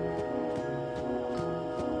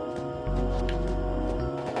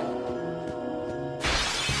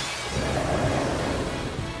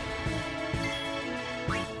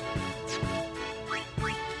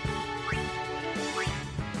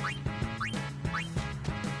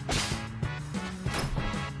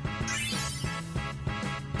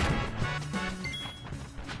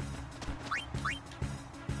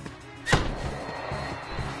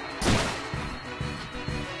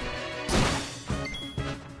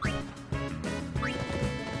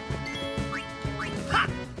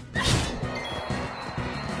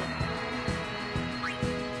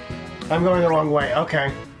 I'm going the wrong way.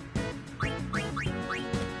 Okay.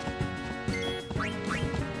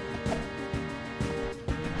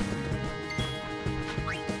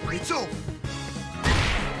 It's over.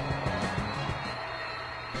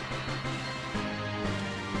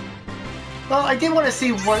 Well, I did want to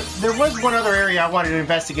see what... There was one other area I wanted to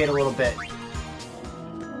investigate a little bit.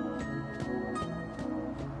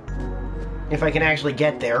 If I can actually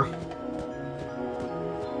get there.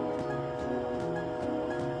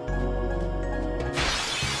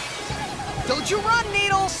 Don't you run,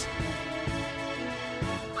 Needles!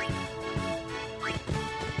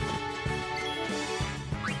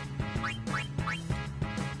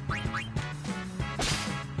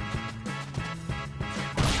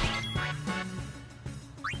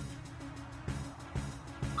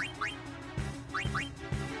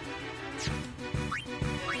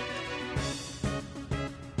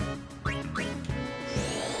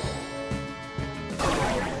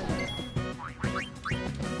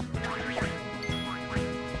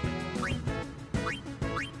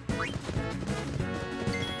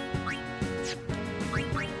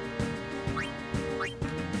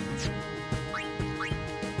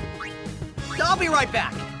 I'll be right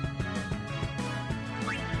back.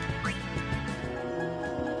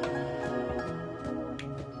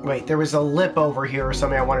 Wait, there was a lip over here or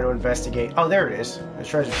something I wanted to investigate. Oh, there it is. The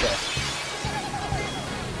treasure chest.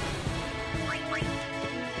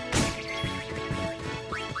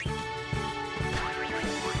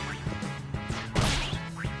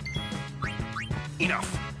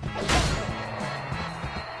 Enough.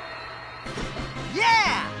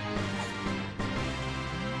 Yeah!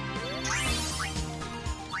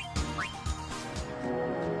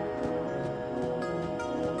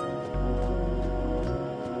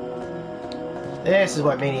 This is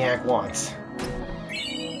what Maniac wants.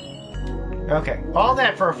 Okay, all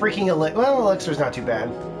that for a freaking elixir. Well, elixir's not too bad.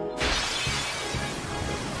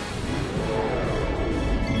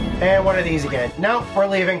 And one of these again. No, we're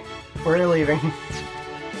leaving. We're leaving.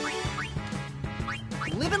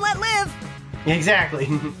 Live and let live! Exactly.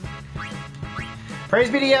 Praise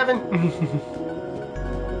be to Yevon.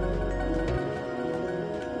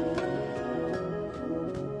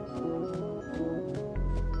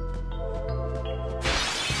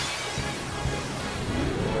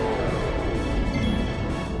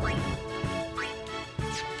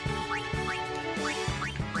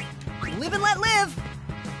 Live and let live!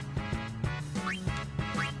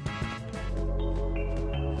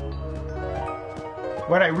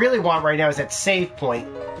 What I really want right now is that save point.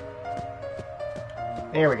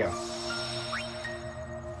 There we go.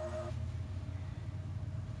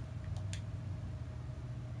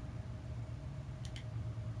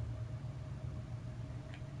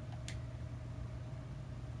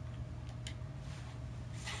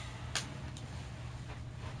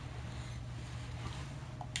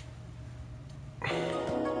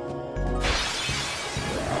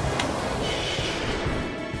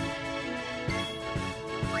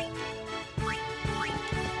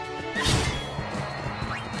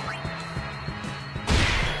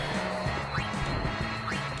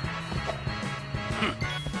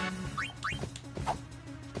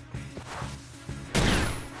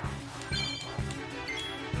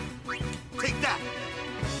 Take that.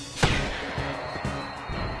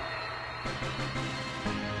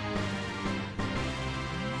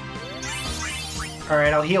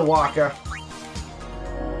 Alright, I'll heal Wakka.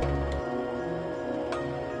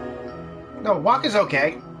 No, Wakka's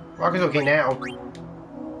okay. Wakka's okay now.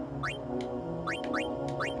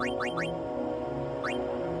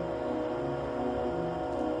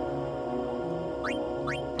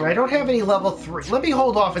 I don't have any level 3. Let me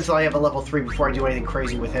hold off until I have a level 3 before I do anything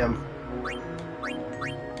crazy with him.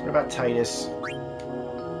 What about Titus?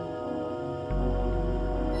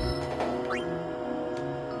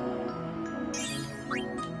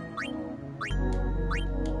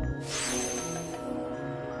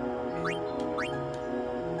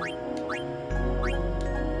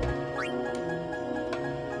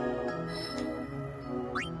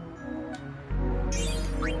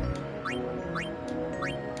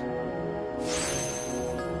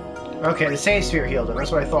 Okay, the save sphere healed him.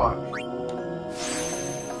 That's what I thought.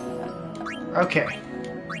 Okay.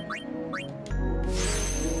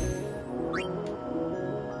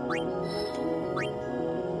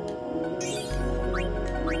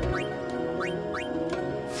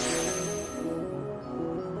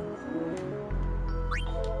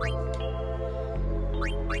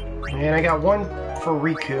 And I got one for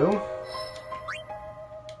Riku.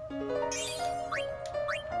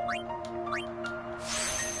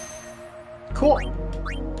 Cool.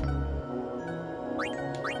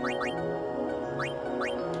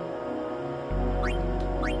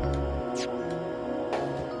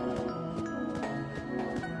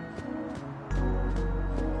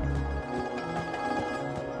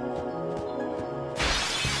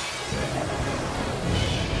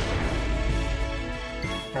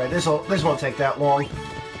 All right, this won't take that long.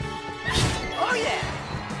 Oh yeah.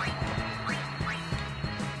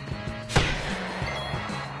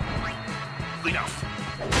 Enough.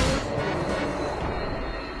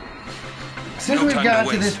 Since No we've time got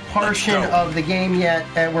to to this waste. portion Let's go. of the game yet,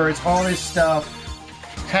 where it's all this stuff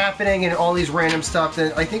happening and all these random stuff,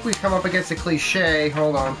 that I think we've come up against a cliche.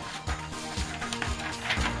 Hold on.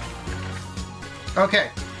 Okay.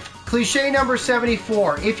 Cliche number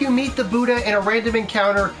 74. If you meet the Buddha in a random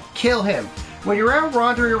encounter, kill him. When you're out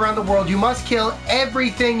wandering around the world, you must kill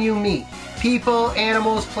everything you meet. People,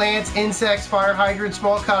 animals, plants, insects, fire hydrants,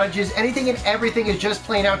 small cottages, anything and everything is just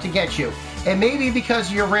plain out to get you. It may be because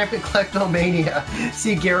of your rampant kleptomania.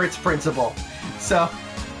 See Garrett's principle. So,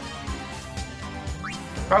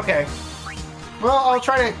 okay. Well, I'll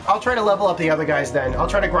try to level up the other guys then. I'll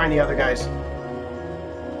try to grind the other guys.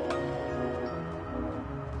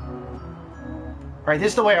 All right,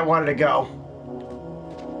 this is the way I wanted to go.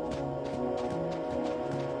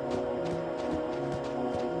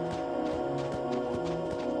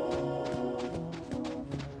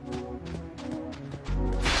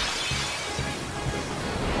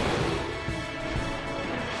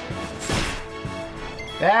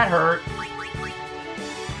 That hurt.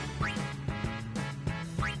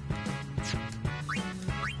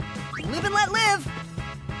 Live and let live.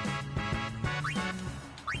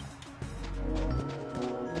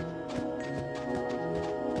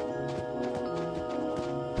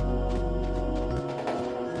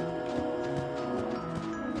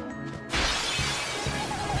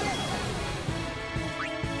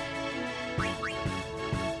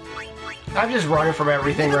 I'm just running from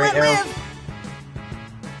everything Live right and let now. live.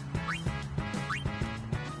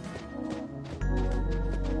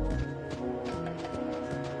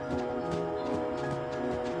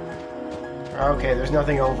 Okay, there's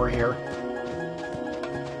nothing over here.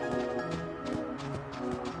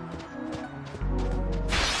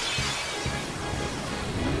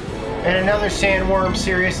 And another sandworm,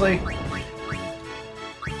 seriously?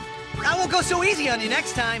 I won't go so easy on you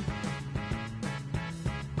next time.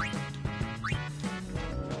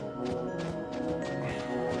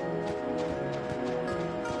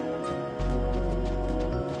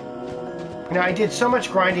 You know, I did so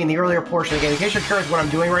much grinding in the earlier portion of the game. In case you're curious what I'm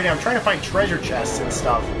doing right now, I'm trying to find treasure chests and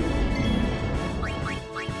stuff.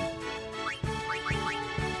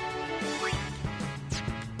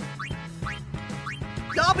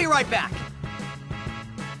 I'll be right back.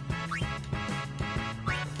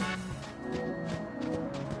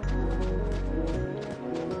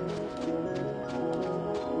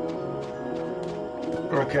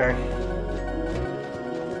 Okay.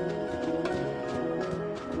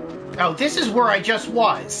 Oh, this is where I just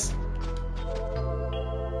was.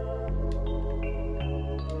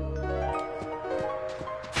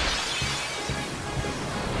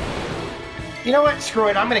 You know what? Screw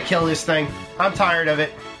it. I'm gonna kill this thing. I'm tired of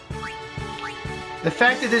it. The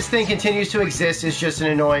fact that this thing continues to exist is just an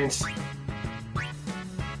annoyance.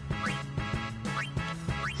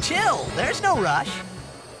 Chill. There's no rush.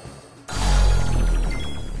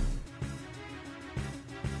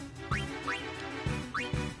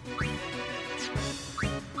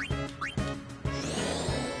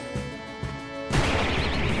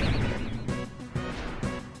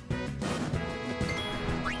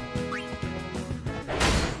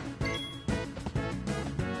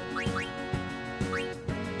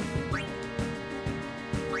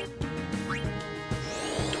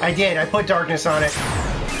 I did. I put darkness on it.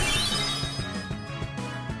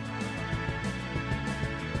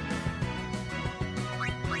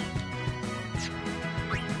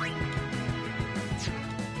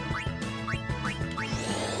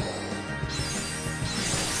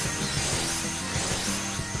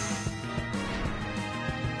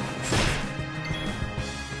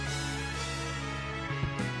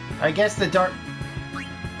 I guess the dark...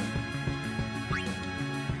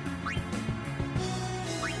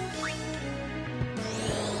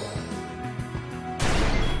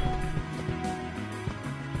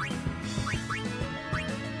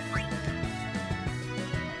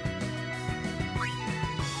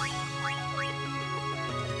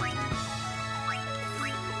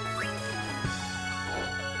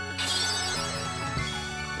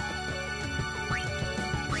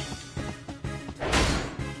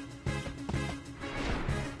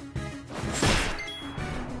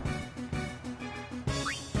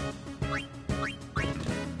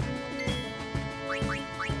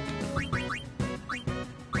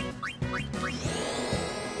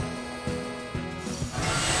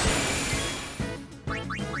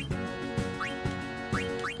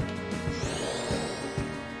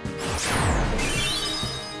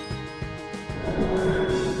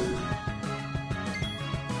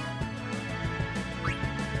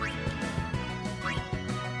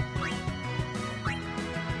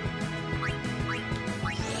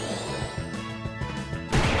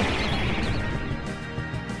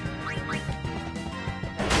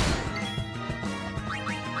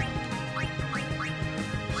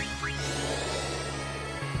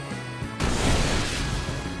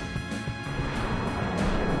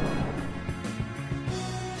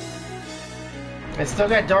 It's still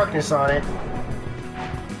got darkness on it.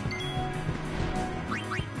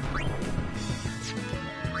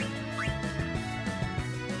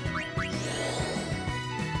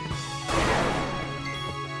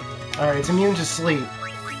 Alright, it's immune to sleep.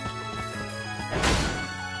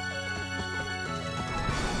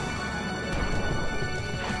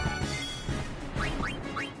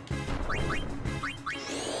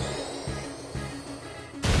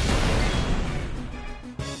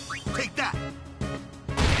 Take that!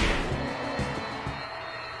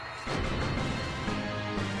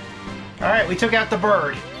 Alright, we took out the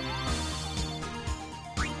bird.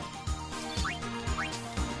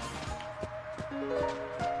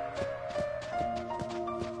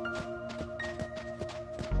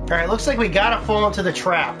 Alright, looks like we gotta fall into the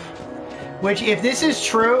trap. Which, if this is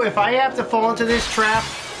true, if I have to fall into this trap,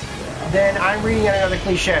 then I'm reading another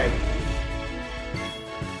cliche.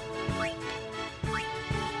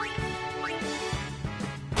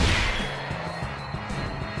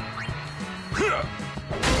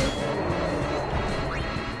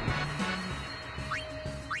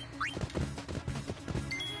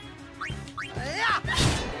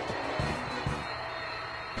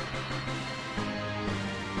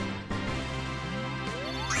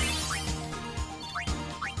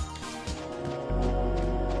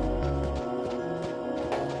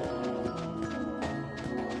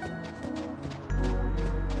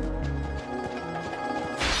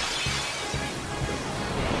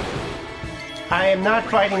 I am not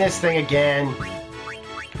fighting this thing again.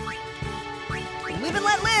 Live and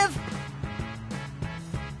let live!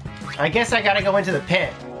 I guess I gotta go into the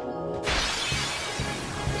pit.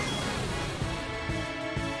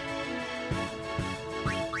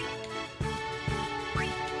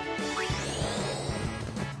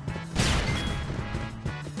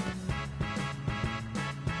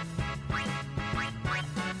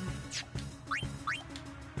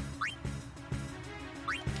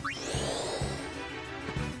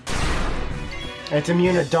 It's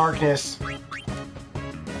immune to darkness.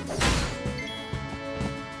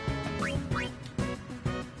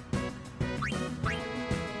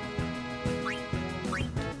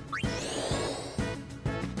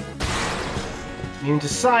 Immune to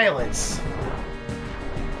silence.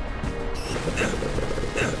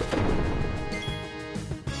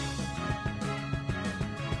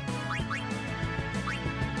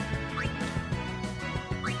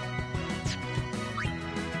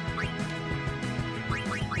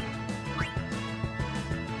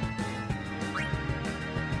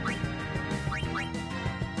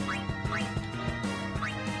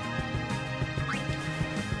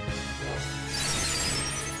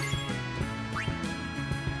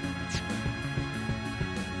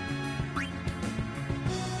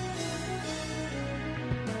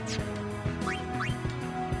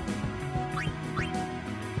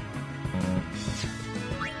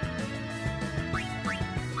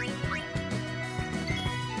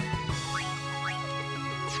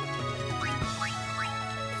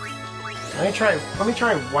 Let me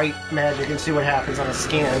try white magic and see what happens on a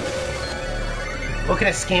scan. What can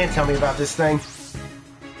a scan tell me about this thing?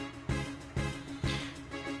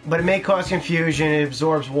 But it may cause confusion. It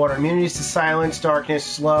absorbs water. Immunities to silence, darkness,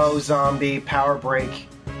 slow, zombie, power break.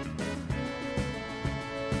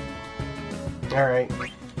 Alright.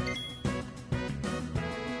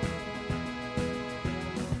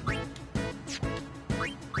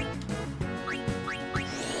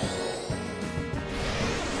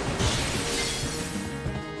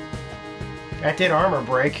 That did armor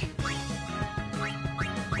break.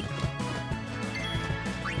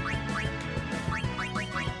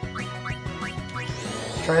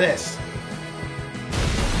 Let's try this.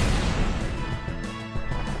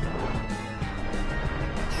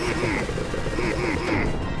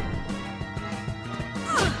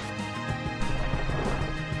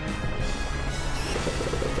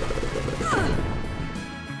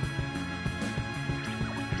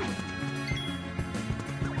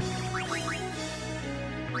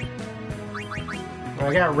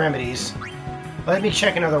 I got remedies. Let me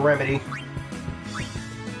check another remedy.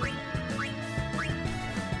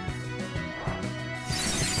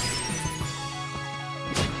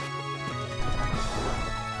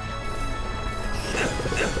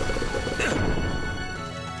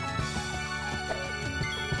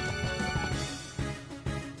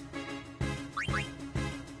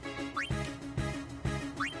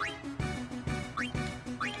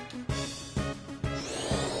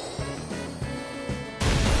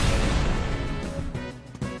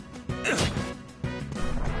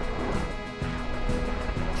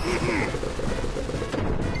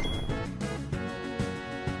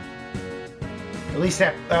 At least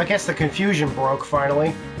that, I guess the confusion broke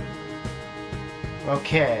finally.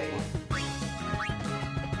 Okay.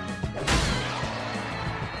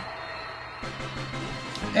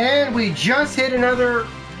 And we just hit another...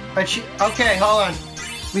 Okay, hold on.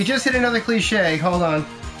 We just hit another cliche. Hold on.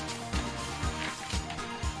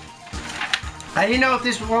 I didn't know if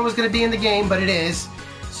this one was going to be in the game, but it is.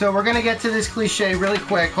 So we're going to get to this cliche really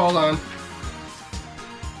quick. Hold on.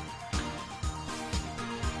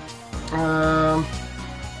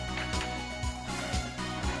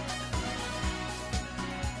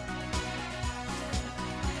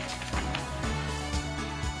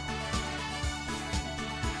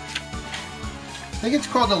 I think it's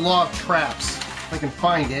called the Law of Traps, if I can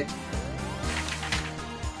find it.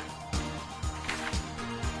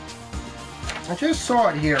 I just saw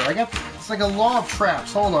it here. It's like a Law of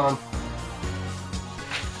Traps. Hold on.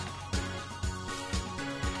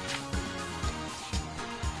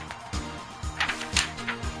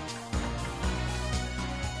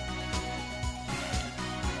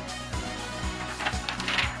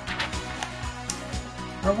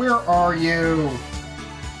 Now, where are you?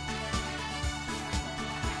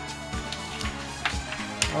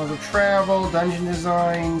 Laws of Travel, Dungeon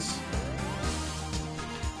Designs.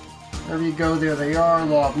 There you go, there they are.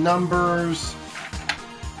 Law of Numbers.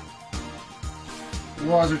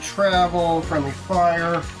 Laws of Travel, Friendly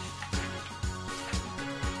Fire.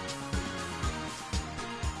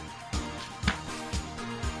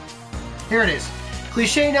 Here it is.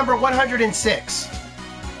 Cliche number 106.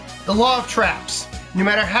 The Law of Traps. No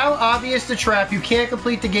matter how obvious the trap, you can't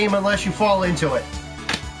complete the game unless you fall into it.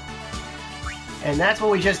 And that's what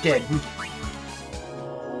we just did.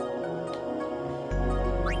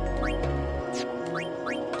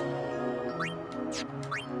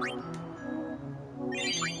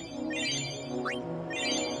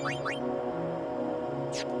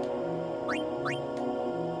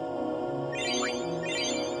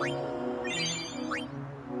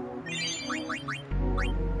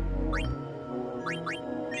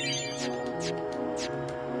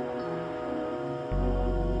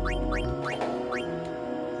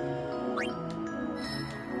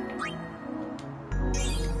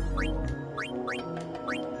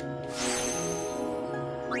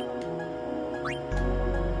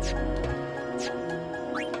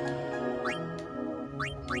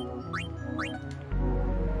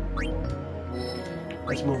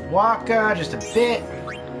 Let's move Waka just a bit.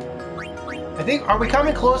 I think, are we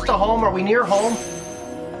coming close to home? Are we near home?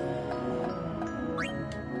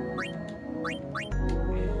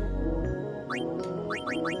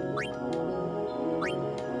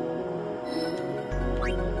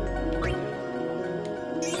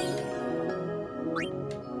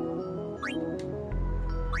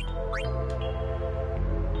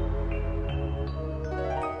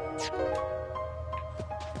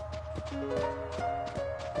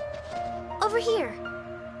 Over here.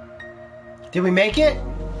 Did we make it?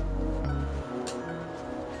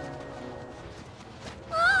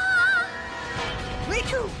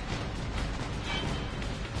 Riku!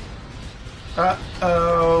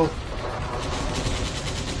 Uh-oh.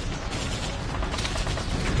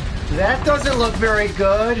 That doesn't look very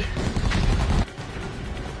good.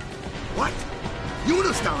 What?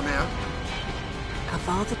 Yuna's down there. Of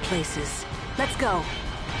all the places. Let's go.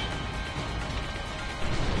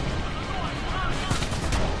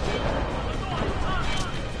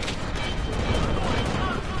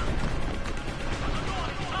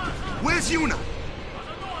 Where's Yuna?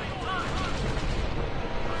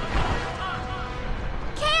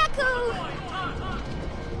 Kayaku!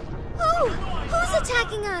 Who's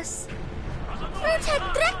attacking us?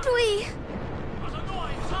 Protect Directly!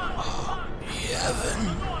 Yevon.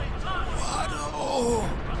 Wado.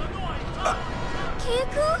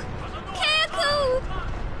 Kayaku? Kayaku!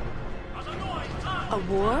 A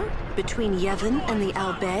war between Yevon and the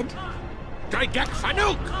Al Bhed? Daigek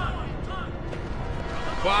Fanuk!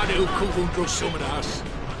 Wadu Kuvundru Sumadas.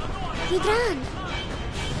 Hidran!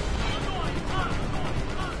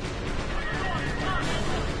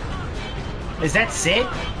 Is that Sid?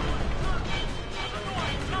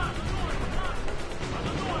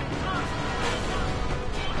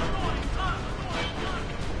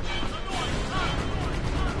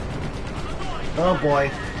 Oh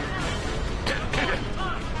boy.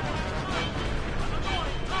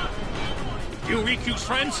 You Riku's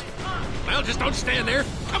friends? Well, just don't stand there.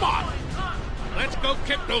 Come on! Let's go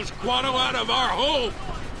kick those Guado out of our home!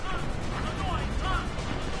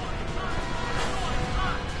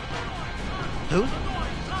 Who?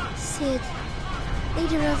 Sid.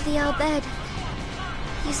 Leader of the Al Bhed.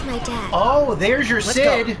 He's my dad. Oh, there's your Let's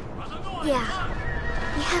Sid. go. Yeah.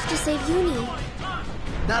 We have to save Uni.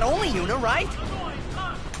 Not only Yuna, right?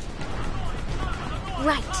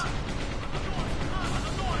 Right.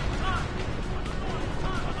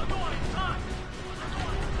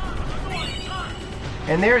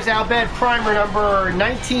 And there's Al Bhed primer number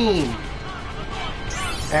 19.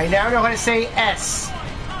 I now know how to say S.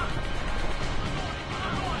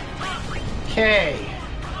 K.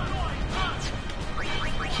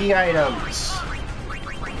 Key items.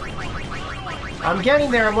 I'm getting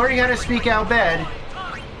there. I'm learning how to speak Al Bhed.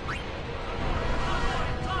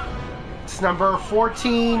 It's number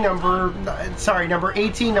 14, number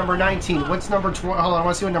 18, number 19. What's number 20? Hold on, I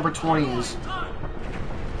want to see what number 20 is.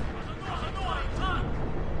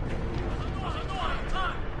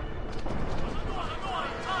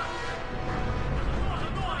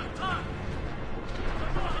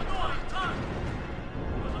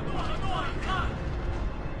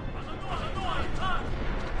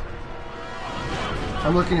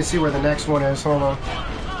 I'm looking to see where the next one is. Hold on.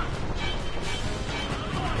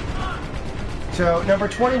 So, number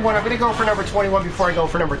 21. I'm going to go for number 21 before I go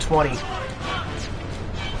for number 20.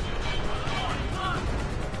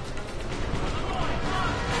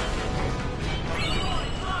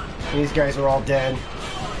 These guys are all dead.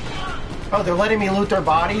 Oh, they're letting me loot their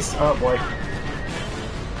bodies? Oh, boy.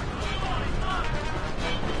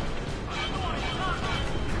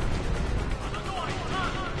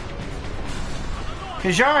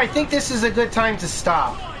 Kajar, I think this is a good time to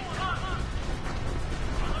stop.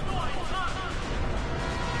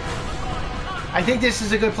 I think this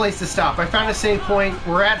is a good place to stop. I found a save point.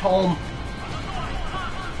 We're at home.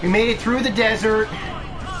 We made it through the desert.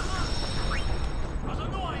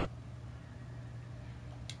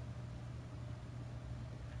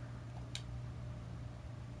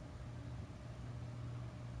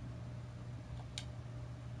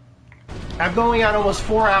 I'm going on almost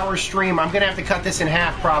 4-hour stream. I'm going to have to cut this in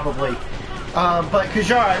half probably. But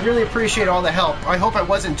Kajar, I really appreciate all the help. I hope I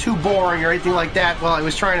wasn't too boring or anything like that while I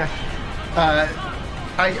was trying to...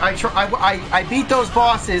 I beat those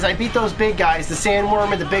bosses. I beat those big guys, the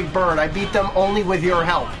sandworm and the big bird. I beat them only with your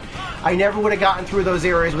help. I never would have gotten through those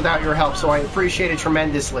areas without your help, so I appreciate it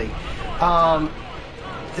tremendously.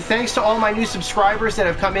 Thanks to all my new subscribers that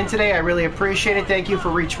have come in today. I really appreciate it. Thank you for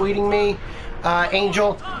retweeting me,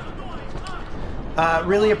 Angel.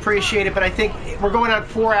 Really appreciate it, but I think we're going on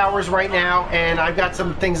 4 hours right now, and I've got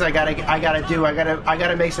some things I gotta do. I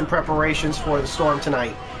gotta make some preparations for the storm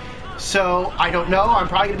tonight. So I don't know. I'm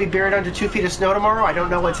probably gonna be buried under 2 feet of snow tomorrow. I don't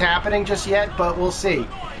know what's happening just yet, but we'll see.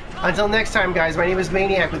 Until next time, guys. My name is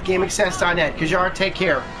Maniac with GameAccess.net. Kajar, take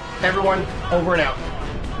care. Everyone, over and out.